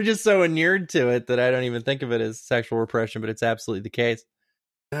is. We're just so inured to it that I don't even think of it as sexual repression, but it's absolutely the case.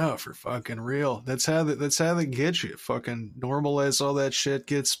 No, for fucking real. That's how they get you. Fucking normalize all that shit.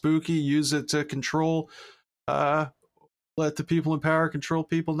 Get spooky. Use it to control. Let the people in power control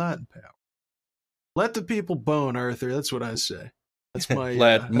people not in power. Let the people bone, Arthur. That's what I say. That's my.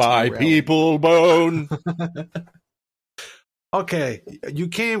 Let my people bone. Okay, you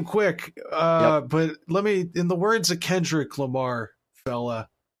came quick, Yep. but let me. In the words of Kendrick Lamar, fella,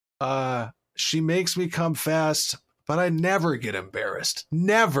 she makes me come fast, but I never get embarrassed.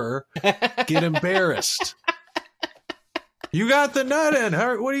 Never get embarrassed. You got the nut in.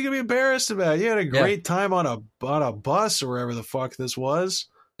 What are you gonna be embarrassed about? You had a great time on a bus or wherever the fuck this was.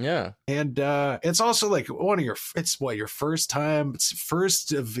 Yeah, and it's also like your first time,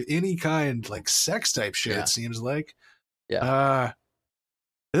 first of any kind, like sex type shit. Yeah. It seems like. Yeah.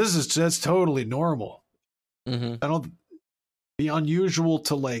 That's totally normal. Mm-hmm. I don't be unusual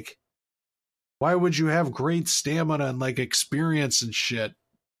to like. Why would you have great stamina and like experience and shit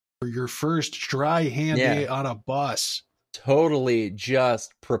for your first dry handy on a bus? Totally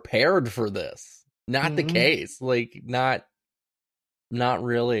just prepared for this. Not the case. Like not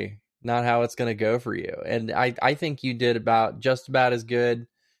really. Not how it's going to go for you. And I think you did just about as good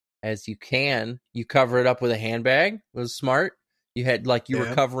as you can. You cover it up with a handbag. It was smart. You had you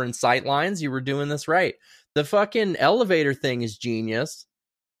were covering sight lines. You were doing this right. The fucking elevator thing is genius.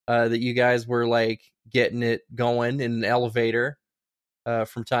 That you guys were like getting it going in an elevator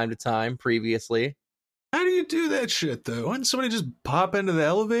from time to time previously. How do you do that shit though? Wouldn't somebody just pop into the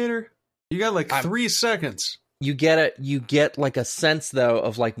elevator? You got like 3 seconds. You get like a sense though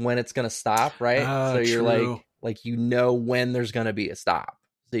of like when it's gonna stop, right? So you're like you know when there's gonna be a stop.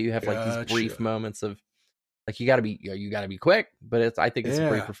 So you have like these brief moments of like you gotta be quick, but I think it's a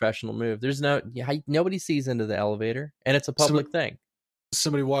pretty professional move. There's nobody sees into the elevator, and it's a public thing.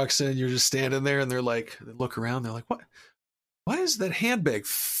 Somebody walks in, you're just standing there, and they look around, they're like, "What? Why is that handbag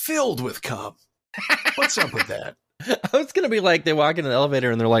filled with cum? What's up with that?" I was gonna be like, they walk into the elevator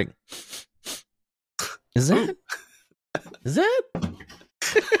and they're like, "Is that?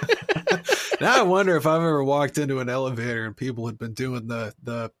 Now I wonder if I've ever walked into an elevator and people had been doing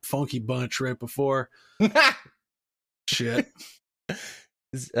the funky bunch right before. Shit.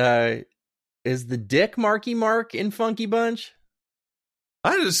 Is the dick Marky Mark in Funky Bunch?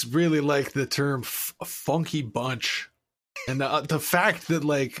 I just really like the term funky bunch. And the fact that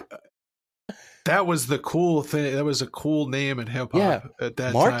like That was the cool thing. That was a cool name in hip hop at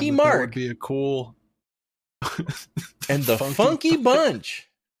that Marky time. Mark that would be a cool. And the Funky Bunch.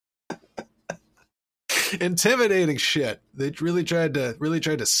 Intimidating shit. They really tried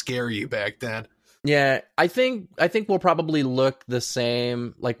to scare you back then. Yeah, I think we'll probably look the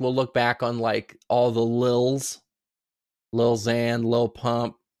same. Like we'll look back on like all the Lils, Lil Xan, Lil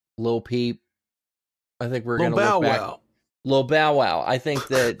Pump, Lil Peep. I think we're gonna look back. Lil Bow Wow. I think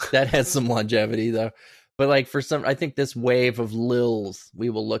that has some longevity though. But like I think this wave of Lils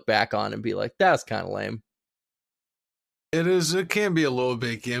we will look back on and be like, that's kind of lame. It is. It can be a little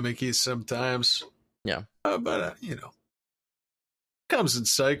bit gimmicky sometimes. Yeah, but comes in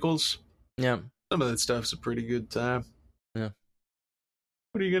cycles. Yeah, some of that stuff's a pretty good time. Yeah.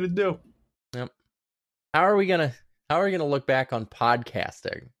 What are you gonna do? Yep. How are we gonna look back on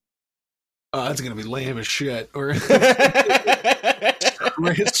podcasting? That's gonna be lame as shit. Or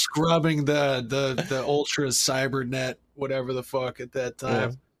scrubbing the ultra cybernet, whatever the fuck at that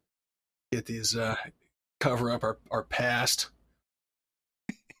time. Yeah. Get these cover up our past.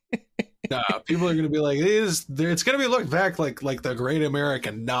 People are gonna be like, it's gonna be looked back like the Great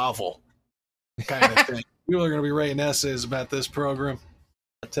American Novel kind of thing. People are gonna be writing essays about this program.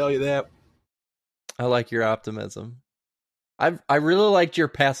 I tell you that. I like your optimism. I really liked your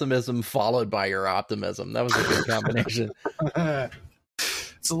pessimism followed by your optimism. That was a good combination.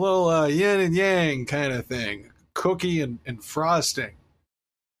 It's a little yin and yang kind of thing. Cookie and frosting.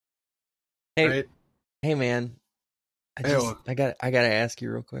 Hey, right? Hey man. I gotta ask you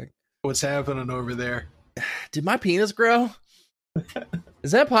real quick. What's happening over there? Did my penis grow?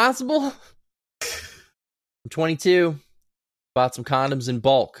 Is that possible? I'm 22. Bought some condoms in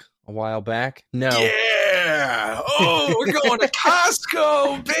bulk a while back. No. Yeah. Oh, we're going to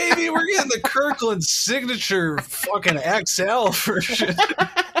Costco, baby. We're getting the Kirkland signature fucking XL for shit.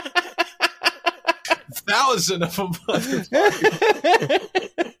 1,000 of them.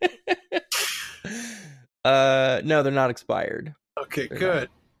 No, they're not expired. Okay, They're good.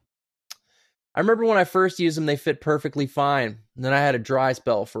 Not. I remember when I first used them, they fit perfectly fine. And then I had a dry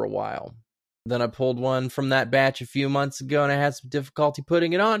spell for a while. Then I pulled one from that batch a few months ago and I had some difficulty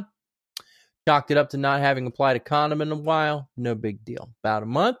putting it on. Chalked it up to not having applied a condom in a while. No big deal. About a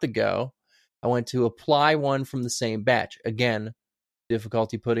month ago, I went to apply one from the same batch. Again,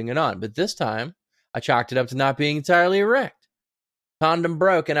 difficulty putting it on. But this time, I chalked it up to not being entirely erect. Condom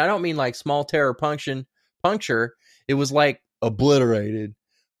broke, and I don't mean like small tear or puncture. It was like obliterated.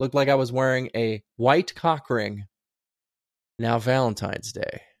 Looked like I was wearing a white cock ring. Now Valentine's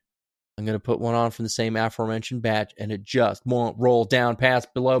Day. I'm going to put one on from the same aforementioned batch, and it just won't roll down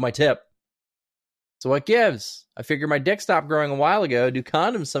past below my tip. So what gives? I figure my dick stopped growing a while ago. Do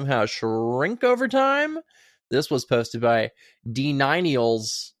condoms somehow shrink over time? This was posted by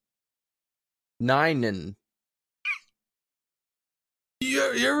D9ials9 and...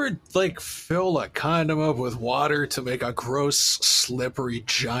 You ever like fill a condom up with water to make a gross, slippery,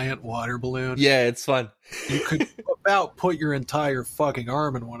 giant water balloon? Yeah, it's fun. You could about put your entire fucking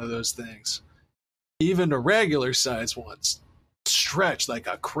arm in one of those things. Even the regular size ones stretch like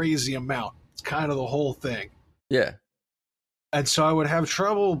a crazy amount. It's kind of the whole thing. Yeah. And so I would have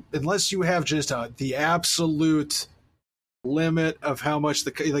trouble unless you have just the absolute limit of how much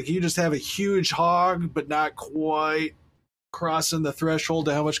like you just have a huge hog, but not quite crossing the threshold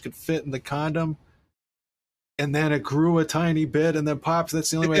to how much could fit in the condom, and then it grew a tiny bit and then popped. That's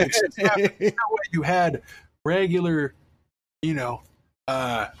the only way it could happen. You know what? You had regular,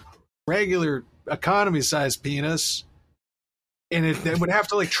 regular economy size penis, and it would have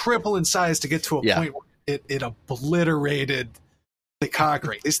to like triple in size to get to a point where it obliterated the cock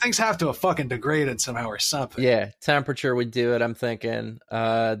ring. These things have to have fucking degraded somehow or something. Yeah, temperature would do it, I'm thinking.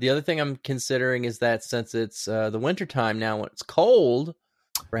 The other thing I'm considering is that since it's the wintertime now when it's cold,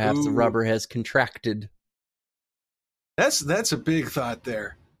 perhaps the rubber has contracted. That's a big thought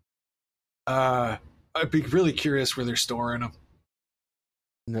there. I'd be really curious where they're storing them.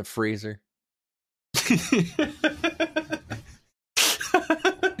 In the freezer.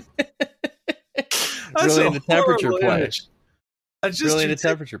 Really into temperature play. Really into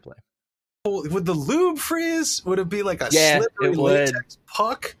temperature play. Would the lube freeze? Would it be like a slippery latex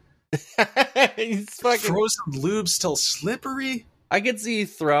puck? Frozen lube still slippery? I could see you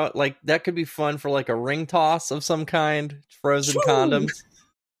throw it like that could be fun for like a ring toss of some kind. Frozen condoms.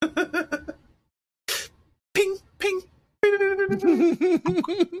 Ping, ping.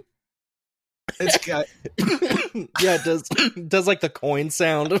 It's got yeah, it does like the coin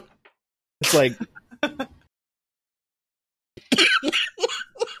sound. It's like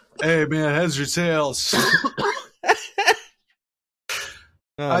hey man, heads or tails?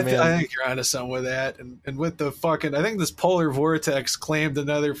 I think you're onto something with that. And with the fucking, I think this polar vortex claimed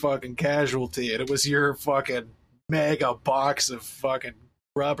another fucking casualty, and it was your fucking mega box of fucking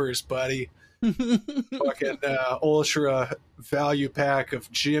rubbers, buddy. Fucking ultra value pack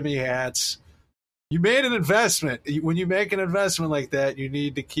of Jimmy hats. You made an investment. When you make an investment like that, you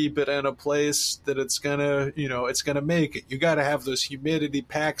need to keep it in a place that it's gonna make it. You got to have those humidity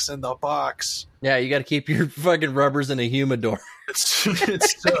packs in the box. Yeah, you got to keep your fucking rubbers in a humidor.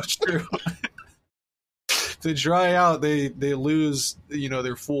 It's so true. To dry out, they lose,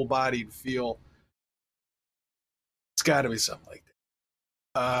 their full-bodied feel. It's got to be something like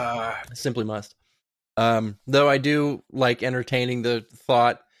that. Simply must. Though I do like entertaining the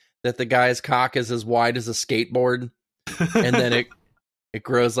thought that the guy's cock is as wide as a skateboard, and then it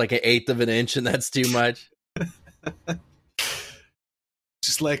grows like 1/8 of an inch, and that's too much.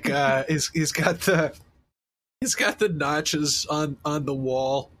 Just like he's got the notches on the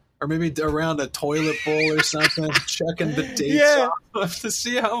wall, or maybe around a toilet bowl or something, checking the dates off to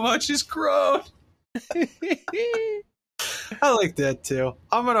see how much he's grown. I like that too.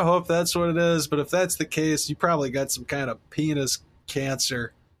 I'm gonna hope that's what it is, but if that's the case, you probably got some kind of penis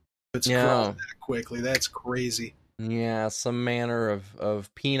cancer. It's growing that quickly. That's crazy. Yeah, some manner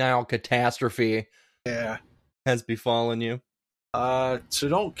of penile catastrophe has befallen you. So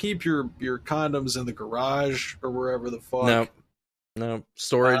don't keep your condoms in the garage or wherever the fuck. No.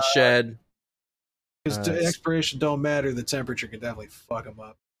 Storage shed. Because the expiration don't matter. The temperature can definitely fuck them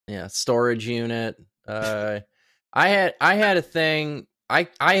up. Yeah, storage unit. I had a thing. I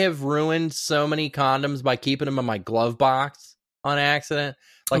have ruined so many condoms by keeping them in my glove box on accident.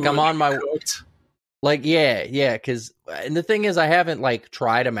 Like I'm on my, like, yeah. Cause, and the thing is, I haven't like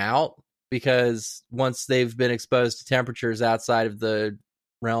tried them out because once they've been exposed to temperatures outside of the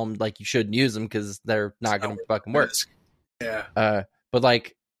realm, like you shouldn't use them because they're not going to fucking work. Yeah. But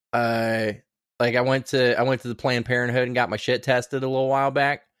I went to the Planned Parenthood and got my shit tested a little while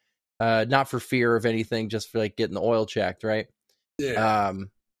back. Not for fear of anything, just for like getting the oil checked. Right. Yeah.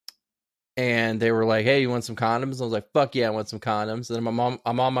 And they were like, "Hey, you want some condoms?" I was like, "Fuck yeah, I want some condoms." And then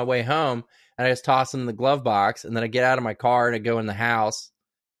I'm on my way home, and I just toss them in the glove box. And then I get out of my car and I go in the house,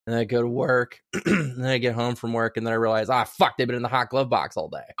 and then I go to work. And then I get home from work, and then I realize, fuck, they've been in the hot glove box all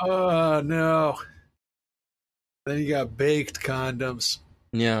day. Oh no! Then you got baked condoms.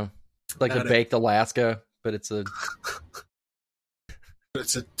 Yeah, like a baked Alaska, but it's a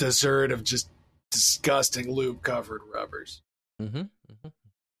dessert of just disgusting lube covered rubbers. Mm-hmm.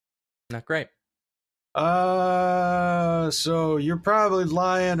 Not great. So you're probably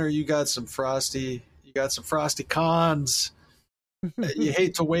lying, or you got some frosty cons. You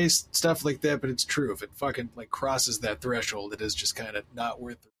hate to waste stuff like that, but it's true. If it fucking like crosses that threshold, it is just kind of not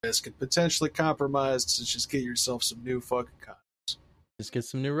worth the risk and potentially compromised. So just get yourself some new fucking condoms. Just get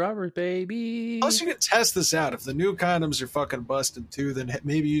some new rubbers, baby. Plus, you can test this out. If the new condoms are fucking busted too, then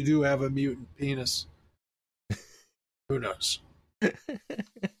maybe you do have a mutant penis. Who knows?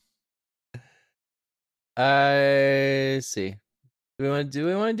 See. Do we want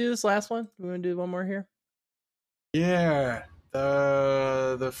to do this last one? Do we want to do one more here? Yeah.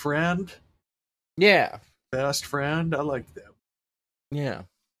 The friend. Yeah. Best friend. I like that. Yeah.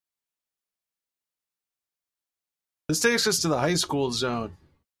 This takes us to the high school zone.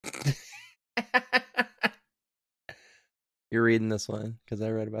 You're reading this one because I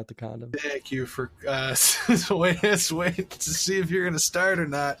read about the condom. Thank you for wait to see if you're going to start or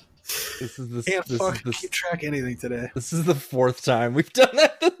not. Can't keep track of anything today. This is the 4th time we've done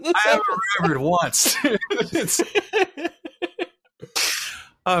that. I haven't remembered once.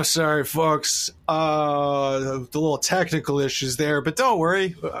 Oh, sorry, folks. The little technical issues there, but don't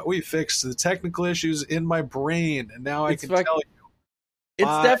worry. We fixed the technical issues in my brain, and now I can tell you.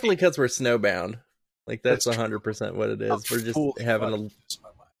 It's definitely because we're snowbound. Like, that's 100% what it is. We're just having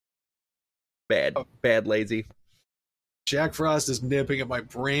a bad lazy. Jack Frost is nipping at my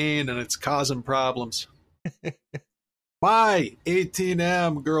brain, and it's causing problems. My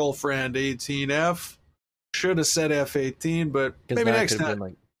 18M girlfriend, 18F. Should have said F18, but maybe next time.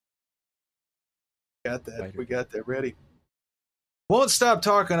 We got that ready. Won't stop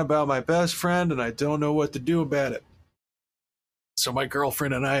talking about my best friend, and I don't know what to do about it. So my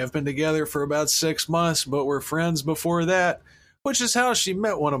girlfriend and I have been together for about 6 months, but we're friends before that, which is how she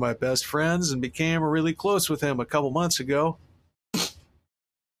met one of my best friends and became really close with him a couple months ago.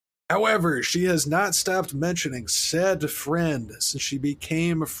 However, she has not stopped mentioning said friend since she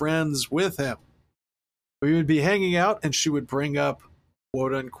became friends with him. We would be hanging out, and she would bring up,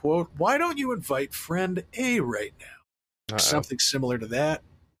 quote unquote, "Why don't you invite friend A right now?" Or something similar to that.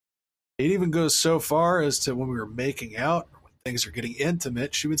 It even goes so far as to when we were making out, when things are getting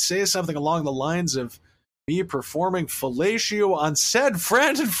intimate, she would say something along the lines of me performing fellatio on said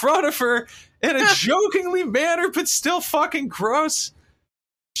friend in front of her in a jokingly manner, but still fucking gross.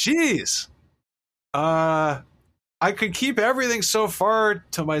 Jeez. I could keep everything so far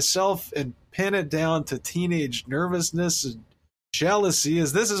to myself and pin it down to teenage nervousness and jealousy,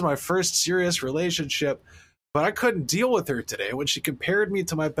 as this is my first serious relationship, but I couldn't deal with her today when she compared me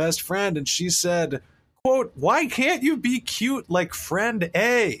to my best friend, and she said, quote, "Why can't you be cute like friend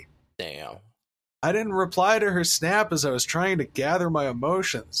A?" Damn. I didn't reply to her snap as I was trying to gather my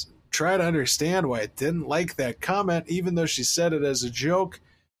emotions, try to understand why I didn't like that comment, even though she said it as a joke,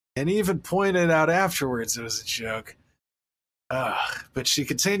 and even pointed out afterwards it was a joke. But she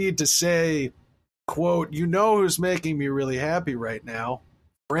continued to say, quote, "You know who's making me really happy right now?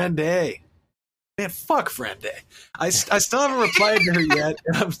 Friend A." Man, fuck friend A. I still haven't replied to her yet,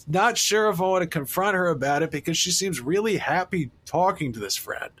 and I'm not sure if I want to confront her about it because she seems really happy talking to this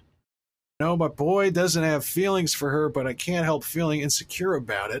friend. No, my boy doesn't have feelings for her, but I can't help feeling insecure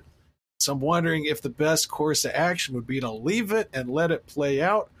about it. So I'm wondering if the best course of action would be to leave it and let it play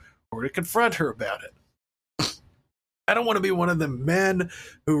out, or to confront her about it. I don't want to be one of the men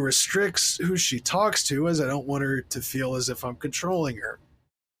who restricts who she talks to, as I don't want her to feel as if I'm controlling her.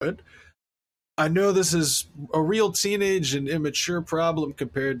 But I know this is a real teenage and immature problem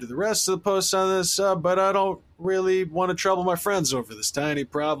compared to the rest of the posts on this sub, but I don't really want to trouble my friends over this tiny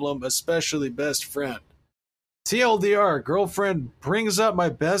problem, especially best friend. TLDR, girlfriend brings up my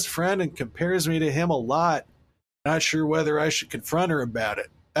best friend and compares me to him a lot. Not sure whether I should confront her about it.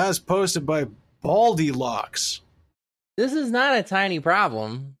 As posted by Baldy Locks. This is not a tiny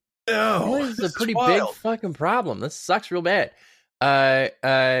problem. No, this is a pretty big fucking problem. This sucks real bad.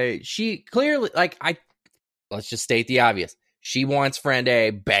 She clearly, let's just state the obvious. She wants friend A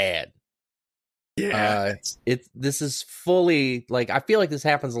bad. Yeah. This is fully, I feel like this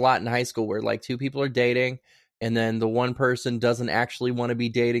happens a lot in high school where, two people are dating, and then the one person doesn't actually want to be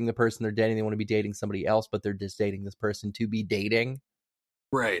dating the person they're dating. They want to be dating somebody else, but they're just dating this person to be dating.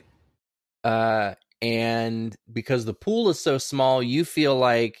 Right. And because the pool is so small, you feel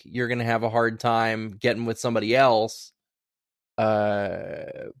like you're going to have a hard time getting with somebody else.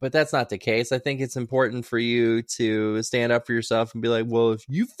 But that's not the case. I think it's important for you to stand up for yourself and be like, well, if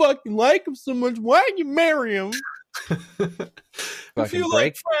you fucking like him so much, why don't you marry him? If you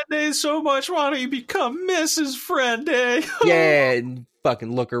like friend A so much, why don't you become Mrs. Friend A? Yeah, and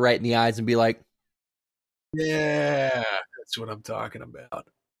fucking look her right in the eyes and be like, yeah, that's what I'm talking about.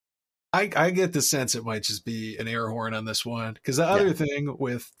 I get the sense it might just be an air horn on this one. Because the other thing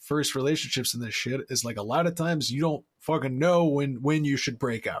with first relationships and this shit is a lot of times you don't fucking know when you should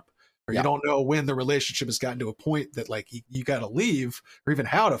break up. Or you don't know when the relationship has gotten to a point that you got to leave, or even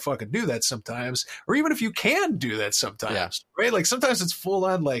how to fucking do that sometimes. Or even if you can do that sometimes, right? Sometimes it's full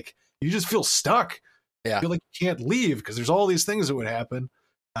on, you just feel stuck. Yeah. You feel like you can't leave because there's all these things that would happen.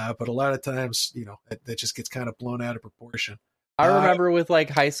 But a lot of times, that just gets kind of blown out of proportion. I remember with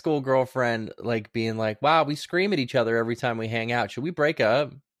high school girlfriend, being like, wow, we scream at each other every time we hang out. Should we break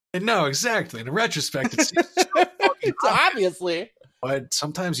up? No, exactly. In retrospect, it seems so fucking obviously. But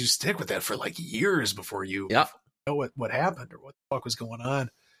sometimes you stick with that for years before you know what happened or what the fuck was going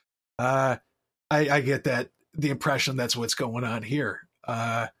on. I get that, the impression that's what's going on here.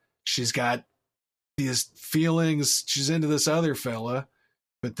 She's got these feelings. She's into this other fella,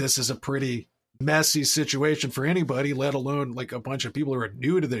 but this is a pretty messy situation for anybody, let alone a bunch of people who are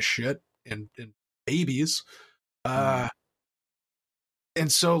new to this shit and babies. And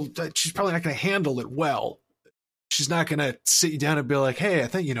so she's probably not going to handle it well. She's not going to sit you down and be like, hey, I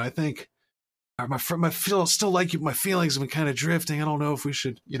think my still like you. My feelings have been kind of drifting. I don't know if we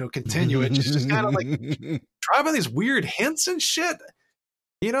should, continue it. She's just kind of driving these weird hints and shit.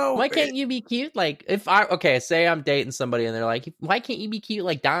 Why can't you be cute? Say I'm dating somebody and they're like, why can't you be cute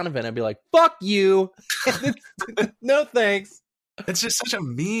like Donovan? I'd be like, fuck you. No thanks. It's just such a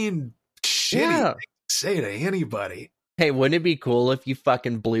mean, shitty thing to say to anybody. Hey, wouldn't it be cool if you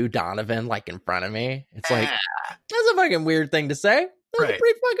fucking blew Donovan in front of me? It's that's a fucking weird thing to say. That's a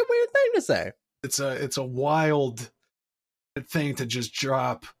pretty fucking weird thing to say. It's a wild thing to just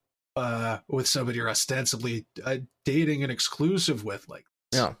drop with somebody you're ostensibly dating and exclusive with.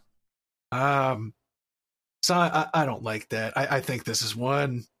 Yeah. So I don't like that. I think this is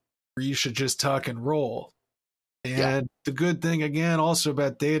one where you should just tuck and roll. And the good thing, again, also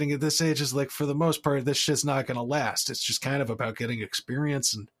about dating at this age is for the most part, this shit's not going to last. It's just kind of about getting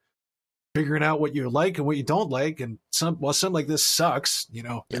experience and figuring out what you like and what you don't like. And something like this sucks.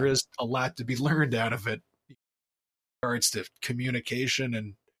 There is a lot to be learned out of it in regards to communication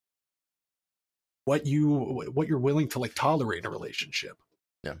and what you're willing to like tolerate in a relationship.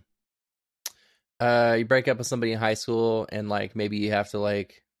 Yeah. You break up with somebody in high school, and like maybe you have to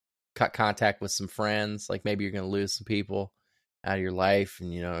like cut contact with some friends. Like maybe you're gonna lose some people out of your life,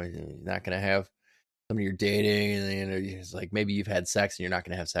 and you know you're not gonna have somebody you're dating, and you know it's like maybe you've had sex and you're not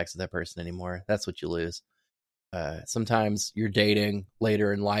gonna have sex with that person anymore. That's what you lose. Sometimes you're dating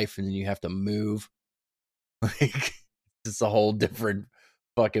later in life, and you have to move. Like it's a whole different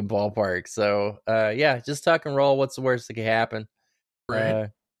fucking ballpark. So yeah, just tuck and roll. What's the worst that could happen?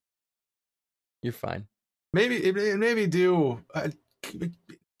 Right. You're fine. Maybe do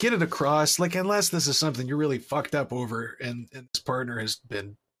get it across, like, unless this is something you're really fucked up over, and this partner has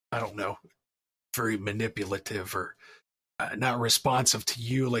been, I don't know, very manipulative or not responsive to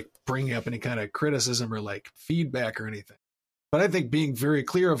you, like bringing up any kind of criticism or like feedback or anything. But I think being very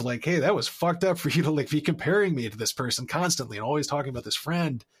clear of like, hey, that was fucked up for you to like be comparing me to this person constantly and always talking about this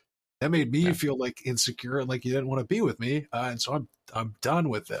friend. That made me feel like insecure and like you didn't want to be with me, and so I'm done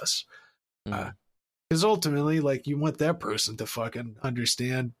with this. Because ultimately, like, you want that person to fucking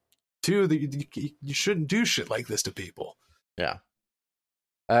understand too that you shouldn't do shit like this to people. Yeah.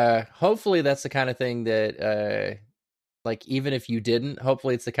 Hopefully that's the kind of thing that like, even if you didn't,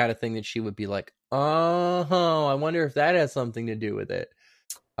 hopefully it's the kind of thing that she would be like, oh, I wonder if that has something to do with it.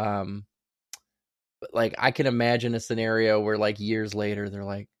 But like, I can imagine a scenario where like years later they're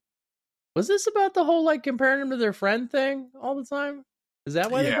like, was this about the whole like comparing them to their friend thing all the time? Is that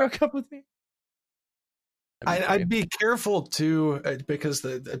why they broke up with me? I'd be careful too, because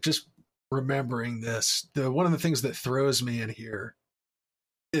just remembering this, one of the things that throws me in here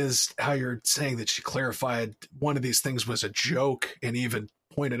is how you're saying that she clarified one of these things was a joke and even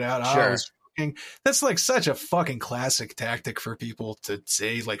pointed out I was joking. That's like such a fucking classic tactic for people to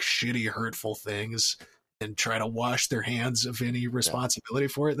say like shitty, hurtful things and try to wash their hands of any responsibility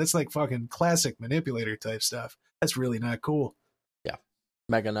for it. That's like fucking classic manipulator type stuff. That's really not cool. Yeah.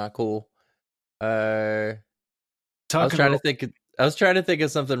 Mega not cool. I was trying to think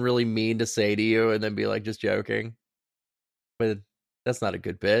of something really mean to say to you and then be like, just joking. But that's not a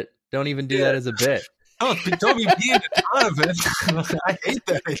good bit. Don't even do that as a bit. Don't be being a ton of it. I hate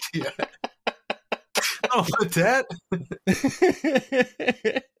that idea. Oh, with that.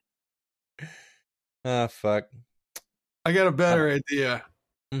 Oh, fuck. I got a better idea.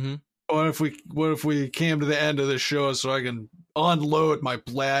 Mm-hmm. What if we came to the end of the show so I can unload my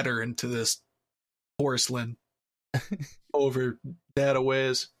bladder into this porcelain over data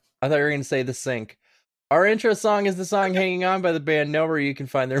ways? I thought you were going to say the sink. Our intro song is the song Hanging On by the band Nowhere. You can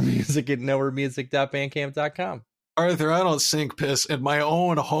find their music at nowheremusic.bandcamp.com. Arthur, I don't sink piss in my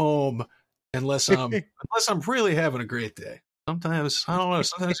own home unless I'm really having a great day. Sometimes, I don't know,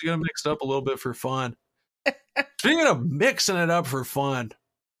 sometimes you gotta mix it up a little bit for fun. Speaking of mixing it up for fun,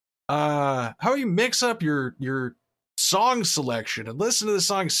 how do you mix up your song selection and listen to the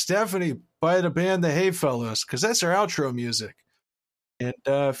song Stephanie by the band The Hey Fellows, because that's our outro music. And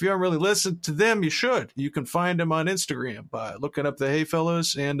if you haven't really listened to them, you should. You can find them on Instagram by looking up The Hey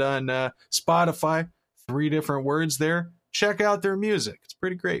Fellows, and on Spotify, 3 different words there. Check out their music. It's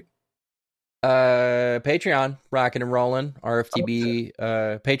pretty great. Patreon, rocking and rolling. RFTB,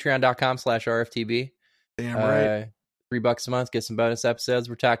 patreon.com/RFTB. Damn right. $3 a month, get some bonus episodes.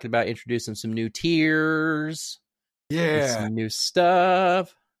 We're talking about introducing some new tiers. Yeah. Some new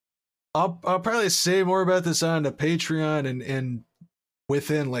stuff. I'll probably say more about this on the Patreon and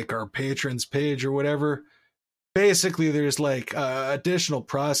within like our patrons page or whatever. Basically, there's like additional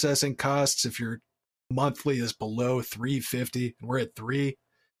processing costs if your monthly is below $3.50 and we're at $3.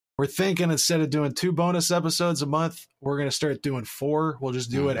 We're thinking instead of doing 2 bonus episodes a month, we're going to start doing 4. We'll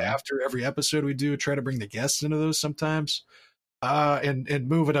just do it after every episode we do. Try to bring the guests into those sometimes, and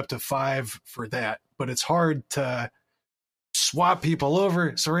move it up to 5 for that. But it's hard to swap people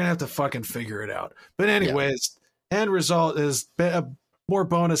over, so we're going to have to fucking figure it out. But anyways, end result is more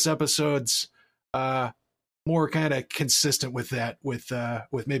bonus episodes, more kind of consistent with that, with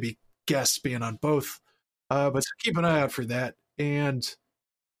maybe guests being on both. But so keep an eye out for that. And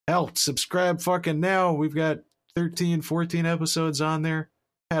hell, subscribe fucking now. We've got 13, 14 episodes on there.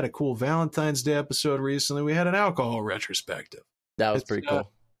 Had a cool Valentine's Day episode recently. We had an alcohol retrospective. That was pretty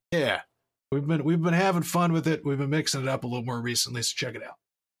cool. Yeah. We've been having fun with it. We've been mixing it up a little more recently, so check it out.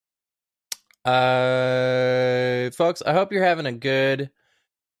 Folks, I hope you're having a good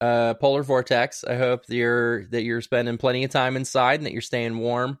polar vortex. I hope that you're spending plenty of time inside and that you're staying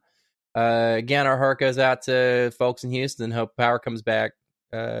warm. Again, our heart goes out to folks in Houston. Hope power comes back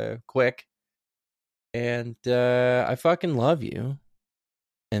quick. And I fucking love you.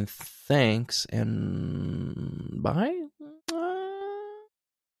 And thanks, and bye.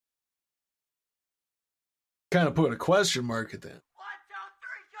 kind of put a question mark at that.